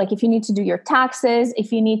do your taxes,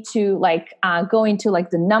 if you need to go into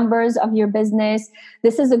the numbers of your business,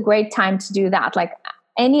 this is a great time to do that. Like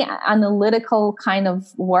any analytical kind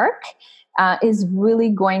of work is really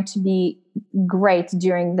going to be great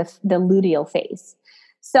during the luteal phase.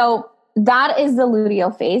 So that is the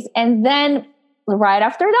luteal phase. And then right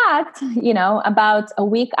after that, about a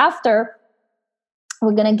week after,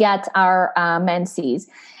 we're going to get our menses.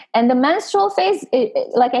 And the menstrual phase,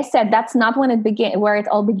 like I said, that's not where it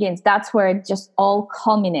all begins. That's where it just all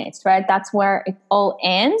culminates, right? That's where it all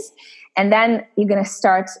ends. And then you're going to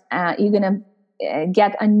start,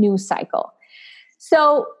 get a new cycle.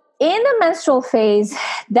 So in the menstrual phase,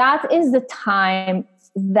 that is the time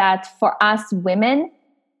that for us women,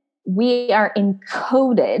 we are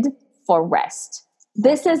encoded for rest.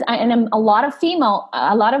 This is, and a lot of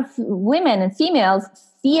women and females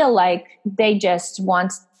feel like they just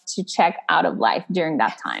want to check out of life during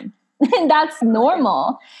that time. And that's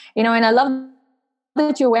normal, and I love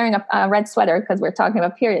that you're wearing a red sweater because we're talking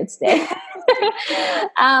about periods day.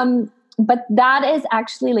 But that is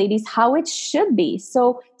actually, ladies, how it should be.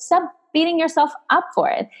 So stop beating yourself up for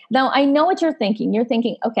it. Now, I know what you're thinking. You're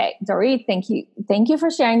thinking, okay, Dorit, thank you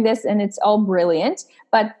for sharing this, and it's all brilliant,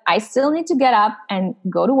 but I still need to get up and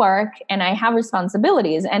go to work, and I have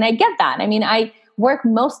responsibilities, and I get that. I mean, I work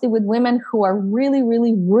mostly with women who are really,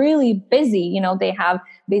 really, really busy. They have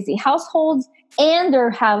busy households, and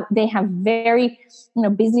they have very,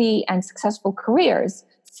 busy and successful careers.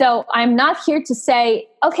 So I'm not here to say,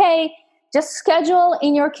 okay, just schedule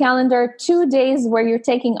in your calendar 2 days where you're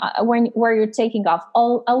taking off.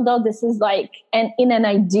 Although this is in an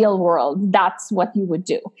ideal world, that's what you would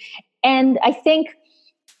do. And I think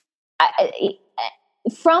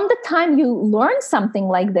from the time you learn something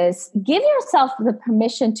like this, give yourself the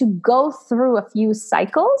permission to go through a few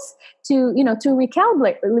cycles to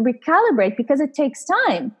recalibrate, because it takes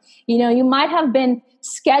time. You might have been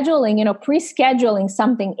scheduling, pre-scheduling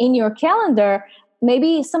something in your calendar,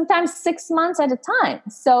 maybe sometimes 6 months at a time.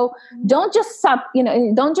 So don't just start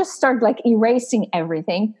erasing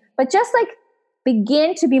everything, but just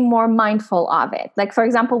begin to be more mindful of it. Like, for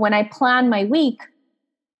example, when I plan my week,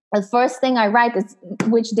 the first thing I write is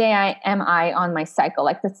which day am I on my cycle.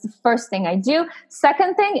 That's the first thing I do.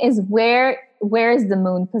 Second thing is where is the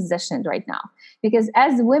moon positioned right now? Because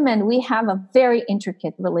as women, we have a very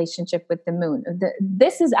intricate relationship with the moon.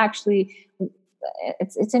 This is actually,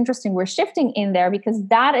 it's interesting. We're shifting in there because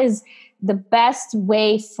that is the best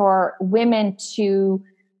way for women to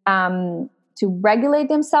regulate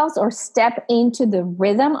themselves or step into the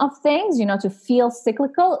rhythm of things, to feel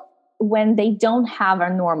cyclical when they don't have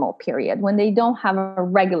a normal period, when they don't have a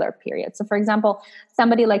regular period. So for example,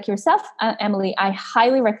 somebody like yourself, Emily, I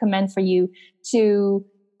highly recommend for you to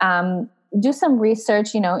do some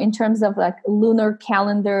research, in terms of like lunar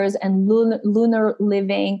calendars and lunar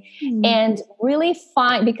living, and really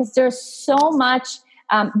find, because there's so much,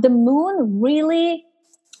 the moon really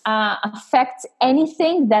affects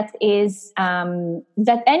anything that is,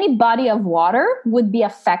 that any body of water would be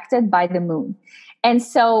affected by the moon. And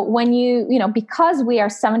so when because we are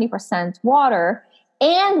 70% water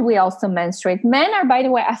and we also menstruate, men are, by the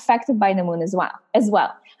way, affected by the moon as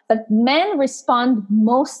well. But men respond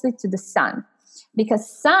mostly to the sun, because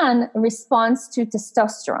sun responds to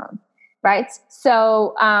testosterone, right?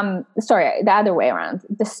 So, the other way around.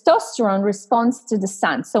 Testosterone responds to the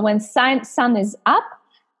sun. So when sun is up,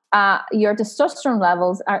 your testosterone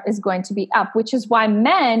levels is going to be up, which is why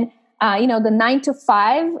men, the 9 to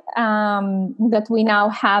 5 that we now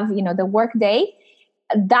have, the work day,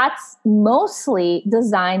 that's mostly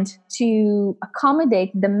designed to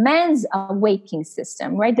accommodate the men's waking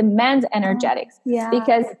system, right? The men's energetics. Yeah.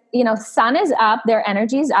 Because, sun is up, their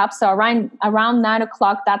energy is up. So around 9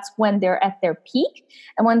 o'clock, that's when they're at their peak.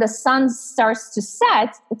 And when the sun starts to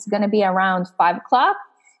set, it's going to be around 5 o'clock.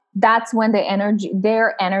 That's when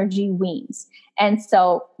their energy wanes. And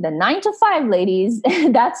so the 9 to 5 ladies,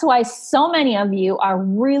 that's why so many of you are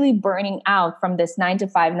really burning out from this 9 to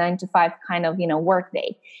 5 kind of, work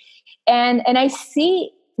day. And I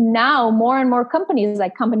see now more and more companies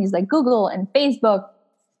like Google and Facebook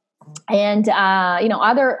and,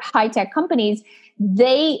 other high-tech companies,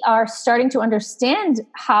 they are starting to understand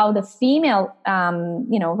how the female,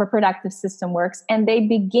 reproductive system works. And they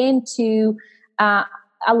begin to,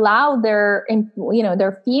 allow their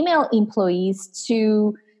female employees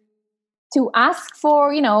to ask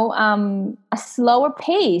for a slower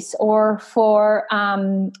pace, or for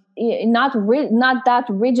not that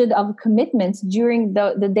rigid of commitments during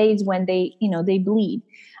the days when they they bleed.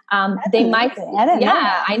 They might,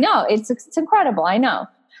 I know it's incredible. I know.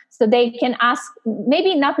 So they can ask,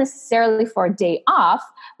 maybe not necessarily for a day off,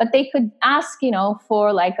 but they could ask,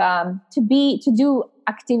 for like to do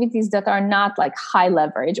activities that are not like high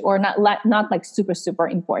leverage, or not like super, super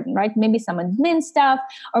important, right? Maybe some admin stuff,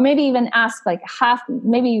 or maybe even ask like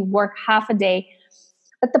maybe work half a day.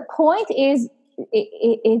 But the point is,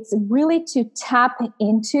 it's really to tap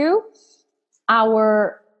into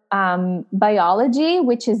our biology,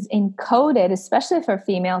 which is encoded, especially for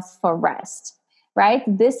females, for rest, right?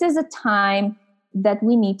 This is a time that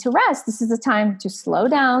we need to rest. This is a time to slow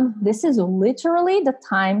down. This is literally the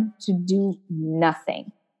time to do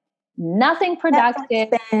nothing productive.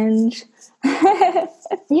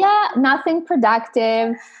 Yeah, nothing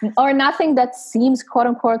productive, or nothing that seems quote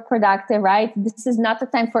unquote productive, right? This is not the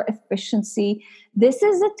time for efficiency. This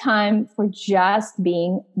is the time for just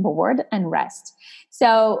being bored and rest.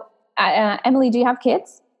 So, Emily, do you have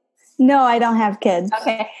kids? No, I don't have kids.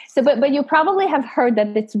 Okay. So, but you probably have heard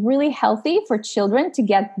that it's really healthy for children to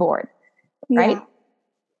get bored, right? Yeah.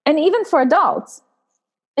 And even for adults,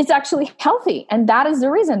 it's actually healthy. And that is the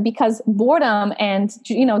reason, because boredom and,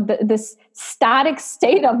 this static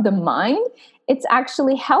state of the mind, it's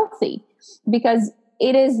actually healthy, because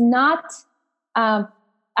it is not,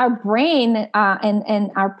 our brain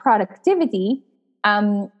and our productivity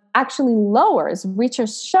actually lowers.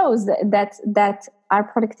 Research shows that our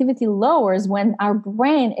productivity lowers when our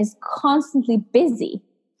brain is constantly busy.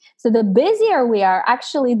 So the busier we are,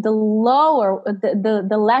 actually, the lower,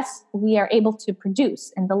 the less we are able to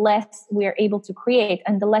produce, and the less we are able to create,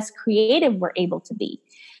 and the less creative we're able to be.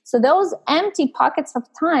 So those empty pockets of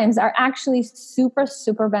times are actually super,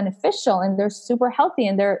 super beneficial, and they're super healthy,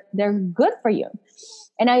 and they're good for you.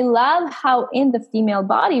 And I love how in the female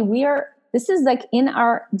body, this is like in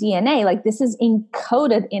our DNA, like this is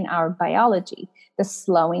encoded in our biology, the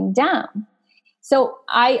slowing down. So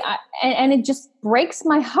and it just breaks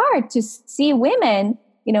my heart to see women,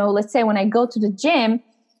 let's say when I go to the gym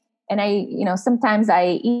and I, sometimes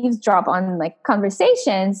I eavesdrop on like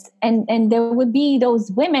conversations, and there would be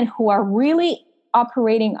those women who are really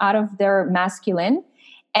operating out of their masculine,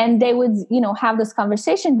 and they would, have this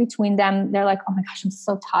conversation between them. They're like, oh my gosh, I'm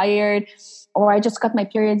so tired. Or I just got my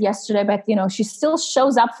period yesterday, but she still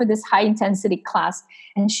shows up for this high intensity class,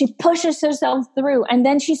 and she pushes herself through, and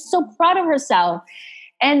then she's so proud of herself.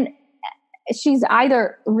 And she's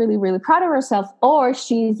either really, really proud of herself, or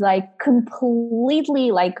she's like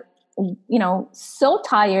completely like, so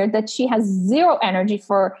tired that she has zero energy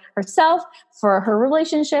for herself, for her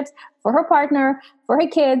relationships, for her partner, for her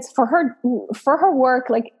kids, for her work,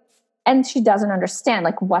 like, and she doesn't understand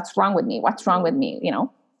like, what's wrong with me,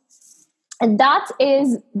 And that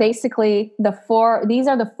is basically these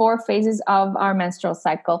are the 4 phases of our menstrual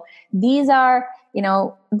cycle. These are,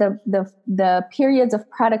 the periods of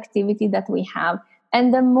productivity that we have.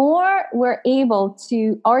 And the more we're able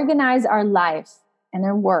to organize our life and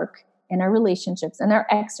our work and our relationships and our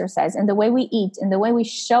exercise and the way we eat and the way we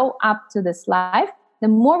show up to this life, the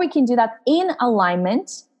more we can do that in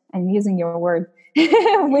alignment, and using your word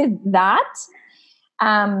with that,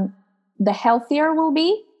 the healthier we'll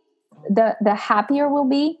be, the happier we'll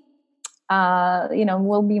be,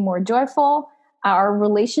 we'll be more joyful. Our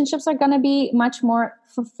relationships are going to be much more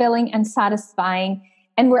fulfilling and satisfying.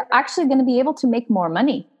 And we're actually going to be able to make more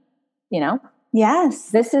money,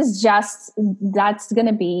 Yes. That's going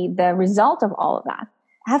to be the result of all of that.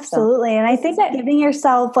 Absolutely. So, and I think that giving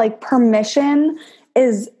yourself permission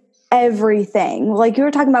is everything. You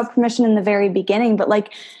were talking about permission in the very beginning, but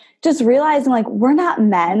just realizing we're not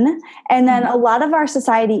men. And then a lot of our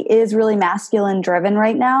society is really masculine driven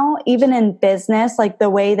right now, even in business, the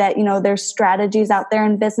way that, there's strategies out there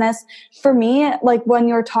in business. For me, when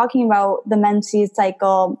you're talking about the menses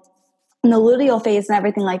cycle and the luteal phase and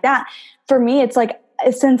everything like that, for me, it's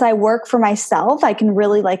since I work for myself, I can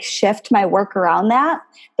really shift my work around that.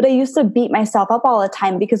 But I used to beat myself up all the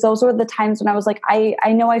time because those were the times when I was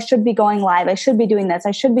I know I should be going live. I should be doing this.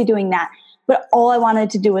 I should be doing that. But all I wanted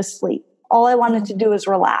to do was sleep. All I wanted to do was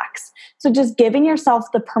relax. So just giving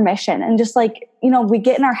yourself the permission and just we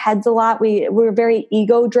get in our heads a lot. We're very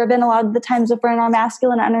ego driven a lot of the times if we're in our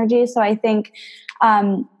masculine energy. So I think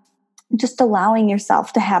just allowing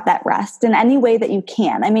yourself to have that rest in any way that you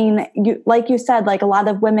can. I mean, you said, a lot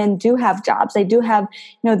of women do have jobs. They do have,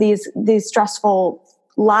 these stressful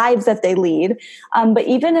lives that they lead. But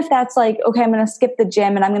even if that's okay, I'm going to skip the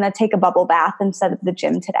gym and I'm going to take a bubble bath instead of the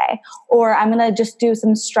gym today, or I'm going to just do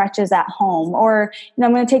some stretches at home, or,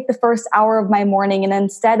 I'm going to take the first hour of my morning and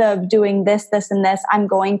instead of doing this, and this, I'm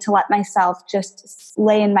going to let myself just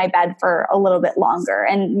lay in my bed for a little bit longer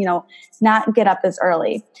and, not get up as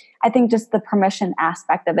early. I think just the permission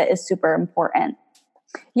aspect of it is super important.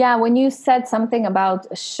 Yeah, when you said something about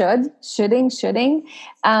shoulding,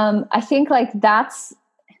 I think that's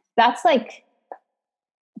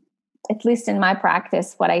at least in my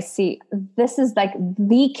practice, what I see, this is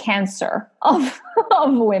the cancer of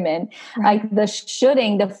women, right. The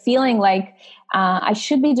shoulding, the feeling I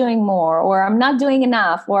should be doing more, or I'm not doing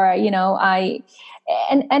enough, or and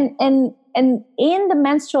in the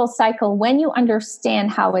menstrual cycle, when you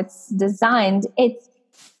understand how it's designed,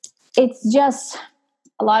 it's just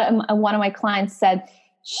one of my clients said,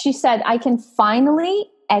 I can finally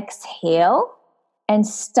exhale and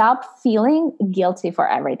stop feeling guilty for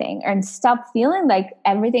everything and stop feeling like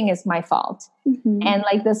everything is my fault. Mm-hmm. And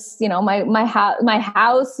this, my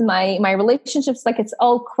house, my relationships, it's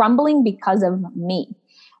all crumbling because of me.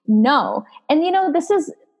 No. And, this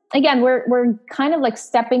is, again, we're kind of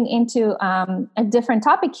stepping into a different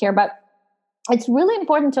topic here, but it's really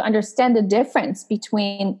important to understand the difference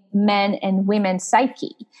between men and women's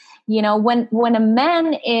psyche. When a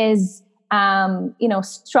man is,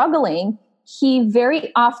 struggling, he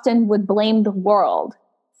very often would blame the world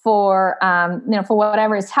for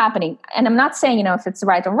whatever is happening. And I'm not saying, if it's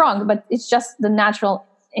right or wrong, but it's just the natural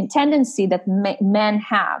tendency that men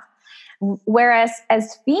have. Whereas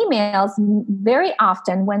as females, very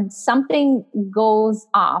often when something goes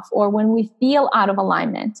off or when we feel out of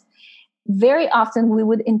alignment, very often we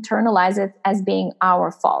would internalize it as being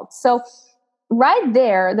our fault. So right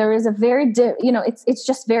there is a very, it's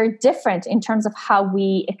just very different in terms of how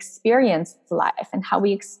we experience life and how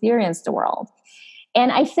we experience the world.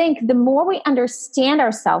 And I think the more we understand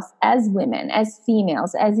ourselves as women, as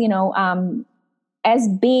females, as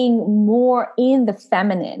being more in the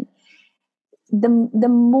feminine, the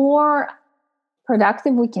more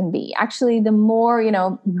productive we can be. Actually, the more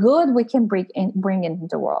good we can bring into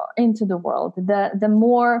the world. The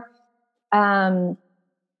more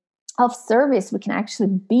of service we can actually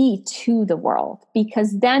be to the world,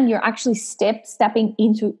 because then you're actually stepping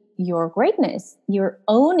into your greatness. You're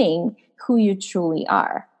owning who you truly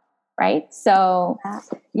are, right? So,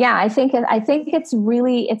 yeah, I think it's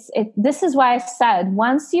really this is why I said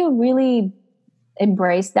once you really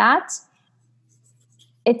embrace that,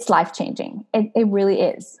 it's life-changing. It really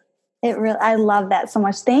is. I love that so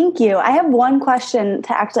much. Thank you. I have one question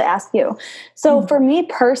to actually ask you. So for me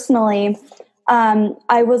personally,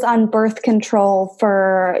 I was on birth control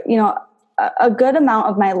for, a good amount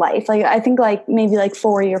of my life. I think maybe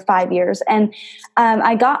 4 or 5 years. And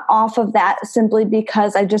I got off of that simply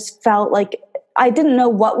because I just felt I didn't know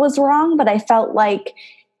what was wrong, but I felt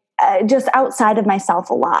just outside of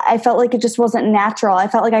myself a lot. I felt it just wasn't natural. I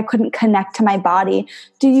felt I couldn't connect to my body.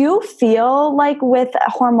 Do you feel with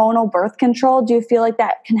hormonal birth control, do you feel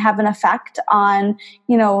that can have an effect on,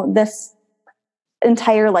 this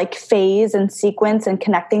entire phase and sequence and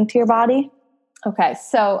connecting to your body? Okay,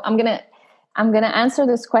 so I'm gonna answer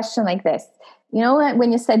this question like this. You know,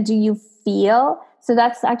 when you said, "Do you feel?" So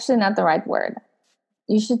that's actually not the right word.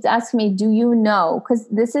 You should ask me, "Do you know?" Because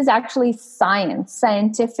this is actually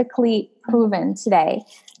scientifically proven today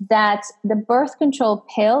that the birth control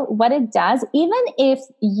pill, what it does, even if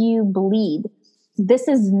you bleed, this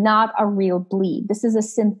is not a real bleed. This is a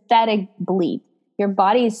synthetic bleed. Your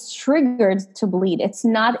body is triggered to bleed. It's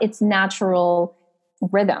not its natural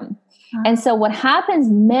rhythm. And so what happens,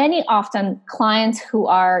 many often clients who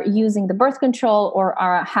are using the birth control or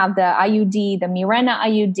have the IUD, the Mirena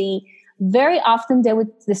IUD, very often they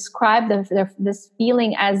would describe this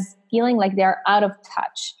feeling as feeling like they're out of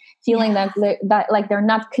touch, feeling that like they're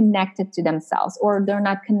not connected to themselves or they're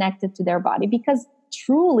not connected to their body, because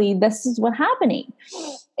truly this is what's happening.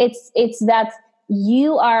 It's that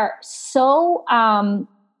you are so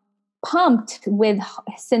pumped with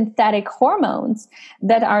synthetic hormones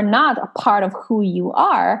that are not a part of who you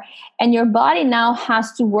are. And your body now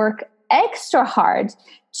has to work extra hard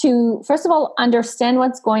to, first of all, understand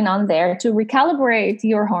what's going on there, to recalibrate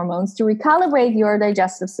your hormones, to recalibrate your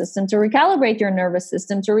digestive system, to recalibrate your nervous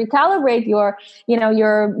system, to recalibrate your,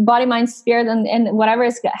 your body, mind, spirit, and whatever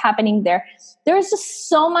is happening there. There's just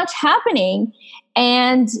so much happening.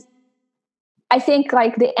 And I think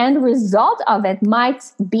like the end result of it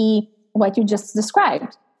might be what you just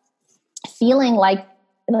described, feeling like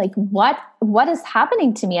what is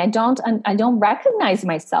happening to me? I don't recognize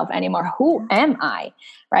myself anymore. Who am I?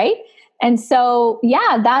 Right? And so,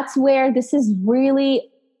 that's where this is really,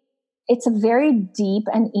 it's a very deep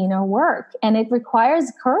and inner work, and it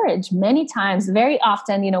requires courage. Many times, very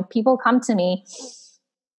often, people come to me,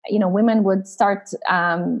 women would start,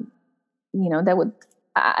 they would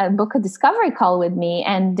book a discovery call with me,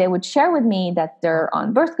 and they would share with me that they're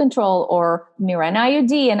on birth control or Mirena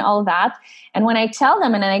IUD and all that. And when I tell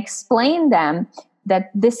them and I explain them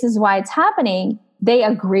that this is why it's happening, they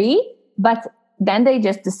agree, but then they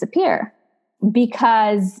just disappear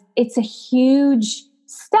because it's a huge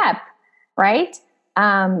step, right?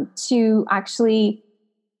 To actually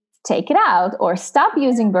take it out or stop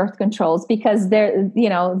using birth controls, because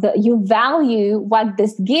you value what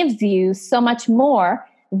this gives you so much more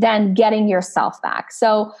than getting yourself back.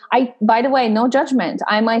 So by the way, no judgment.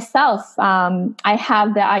 I myself, I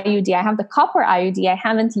have the IUD, I have the copper IUD. I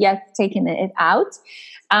haven't yet taken it out.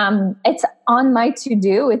 It's on my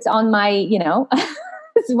to-do. It's on my,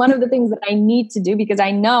 it's one of the things that I need to do, because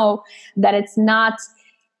I know that it's not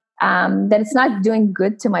doing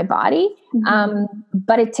good to my body.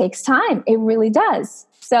 But it takes time. It really does.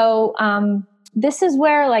 So this is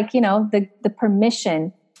where, the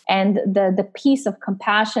permission and the piece of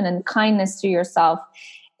compassion and kindness to yourself,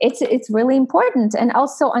 it's really important. And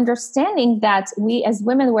also understanding that we as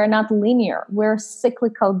women, we're not linear. We're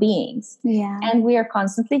cyclical beings. Yeah. And we are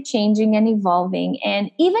constantly changing and evolving. And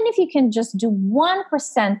even if you can just do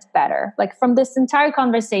 1% better, like from this entire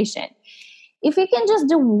conversation, if you can just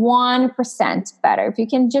do 1% better, if you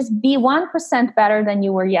can just be 1% better than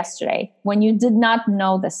you were yesterday when you did not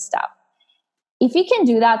know this stuff, if you can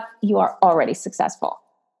do that, you are already successful.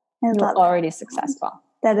 You're already successful.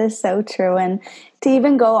 That is so true. And to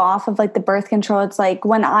even go off of like the birth control, it's like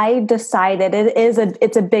when I decided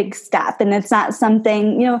it's a big step, and it's not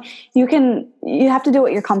something, you have to do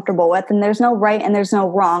what you're comfortable with, and there's no right and there's no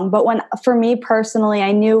wrong. But for me personally,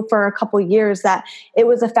 I knew for a couple years that it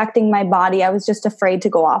was affecting my body. I was just afraid to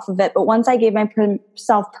go off of it. But once I gave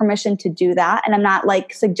myself permission to do that, and I'm not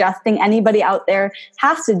like suggesting anybody out there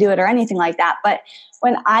has to do it or anything like that, but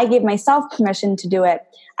when I gave myself permission to do it,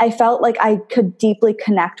 I felt like I could deeply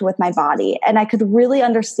connect with my body, and I could really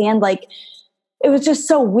understand, like, it was just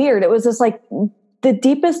so weird. It was just like the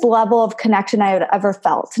deepest level of connection I had ever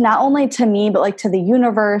felt, not only to me, but like to the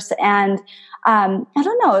universe. And I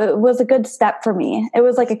don't know, it was a good step for me. It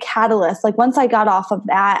was like a catalyst. Like once I got off of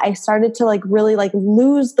that, I started to like really like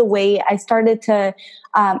lose the weight. I started to,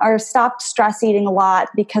 or stopped stress eating a lot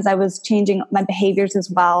because I was changing my behaviors as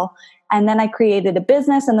well. And then I created a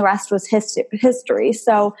business, and the rest was history.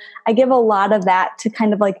 So I give a lot of that to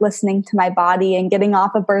kind of like listening to my body and getting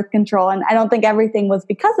off of birth control. And I don't think everything was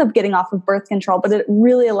because of getting off of birth control, but it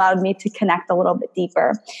really allowed me to connect a little bit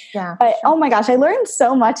deeper. Yeah. But oh my gosh, I learned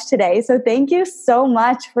so much today. So thank you so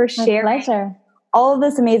much for sharing all of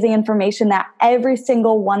this amazing information that every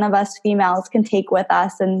single one of us females can take with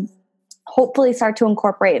us and hopefully start to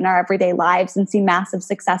incorporate in our everyday lives and see massive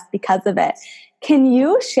success because of it. Can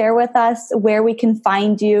you share with us where we can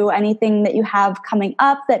find you, anything that you have coming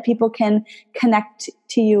up that people can connect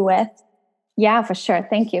to you with? Yeah, for sure.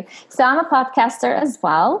 Thank you. So I'm a podcaster as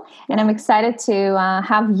well, and I'm excited to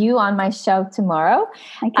have you on my show tomorrow.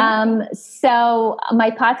 So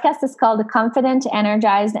my podcast is called The Confident,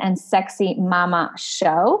 Energized, and Sexy Mama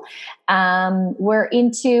Show. We're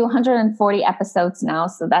into 140 episodes now,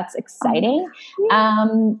 so that's exciting.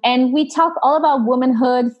 And we talk all about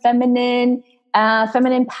womanhood, feminine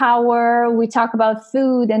power. We talk about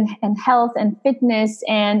food and health and fitness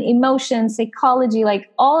and emotion, psychology, like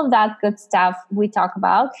all of that good stuff we talk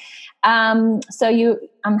about. I'm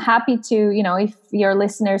happy to, if your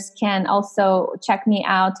listeners can also check me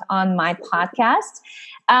out on my podcast.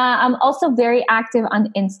 I'm also very active on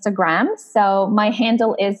Instagram. So my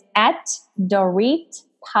handle is @Dorit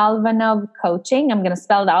Palvanov Coaching. I'm going to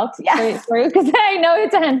spell it out for you because I know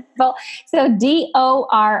it's a handful. So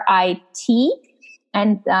DORIT.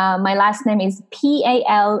 And my last name is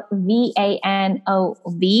PALVANOV,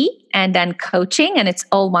 and then coaching, and it's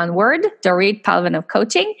all one word, Dorit Palvanov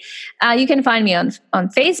Coaching. You can find me on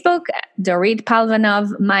Facebook, Dorit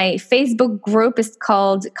Palvanov. My Facebook group is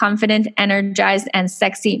called Confident, Energized, and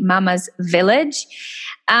Sexy Mamas Village.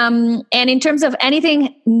 And in terms of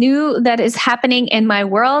anything new that is happening in my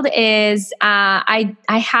world is I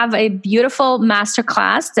have a beautiful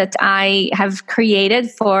masterclass that I have created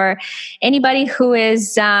for anybody who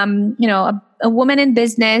is, a woman in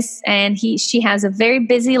business and she has a very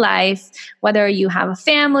busy life, whether you have a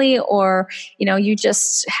family or, you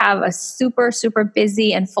just have a super, super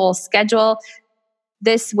busy and full schedule.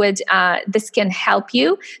 This can help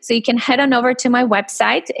you. So you can head on over to my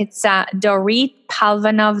website. It's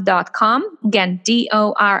doritpalvanov.com. Again,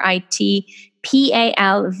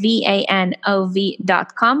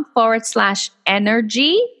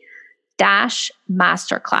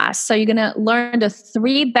 DORITPALVANOV.com/energy-masterclass. So you're going to learn the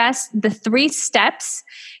three steps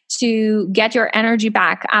to get your energy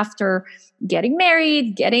back after getting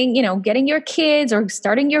married, getting your kids, or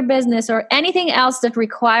starting your business, or anything else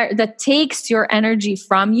that takes your energy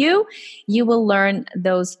from you. You will learn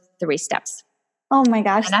those 3 steps. Oh my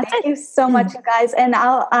gosh. Thank you so much, you guys. And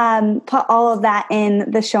I'll put all of that in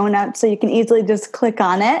the show notes so you can easily just click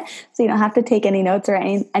on it. So you don't have to take any notes or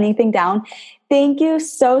anything down. Thank you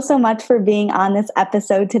so, so much for being on this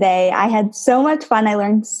episode today. I had so much fun. I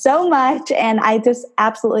learned so much, and I just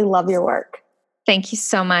absolutely love your work. Thank you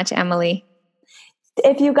so much, Emily.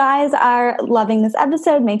 If you guys are loving this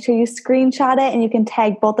episode, make sure you screenshot it and you can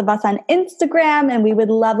tag both of us on Instagram, and we would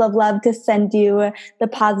love, love, love to send you the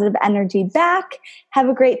positive energy back. Have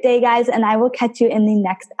a great day, guys, and I will catch you in the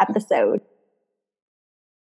next episode.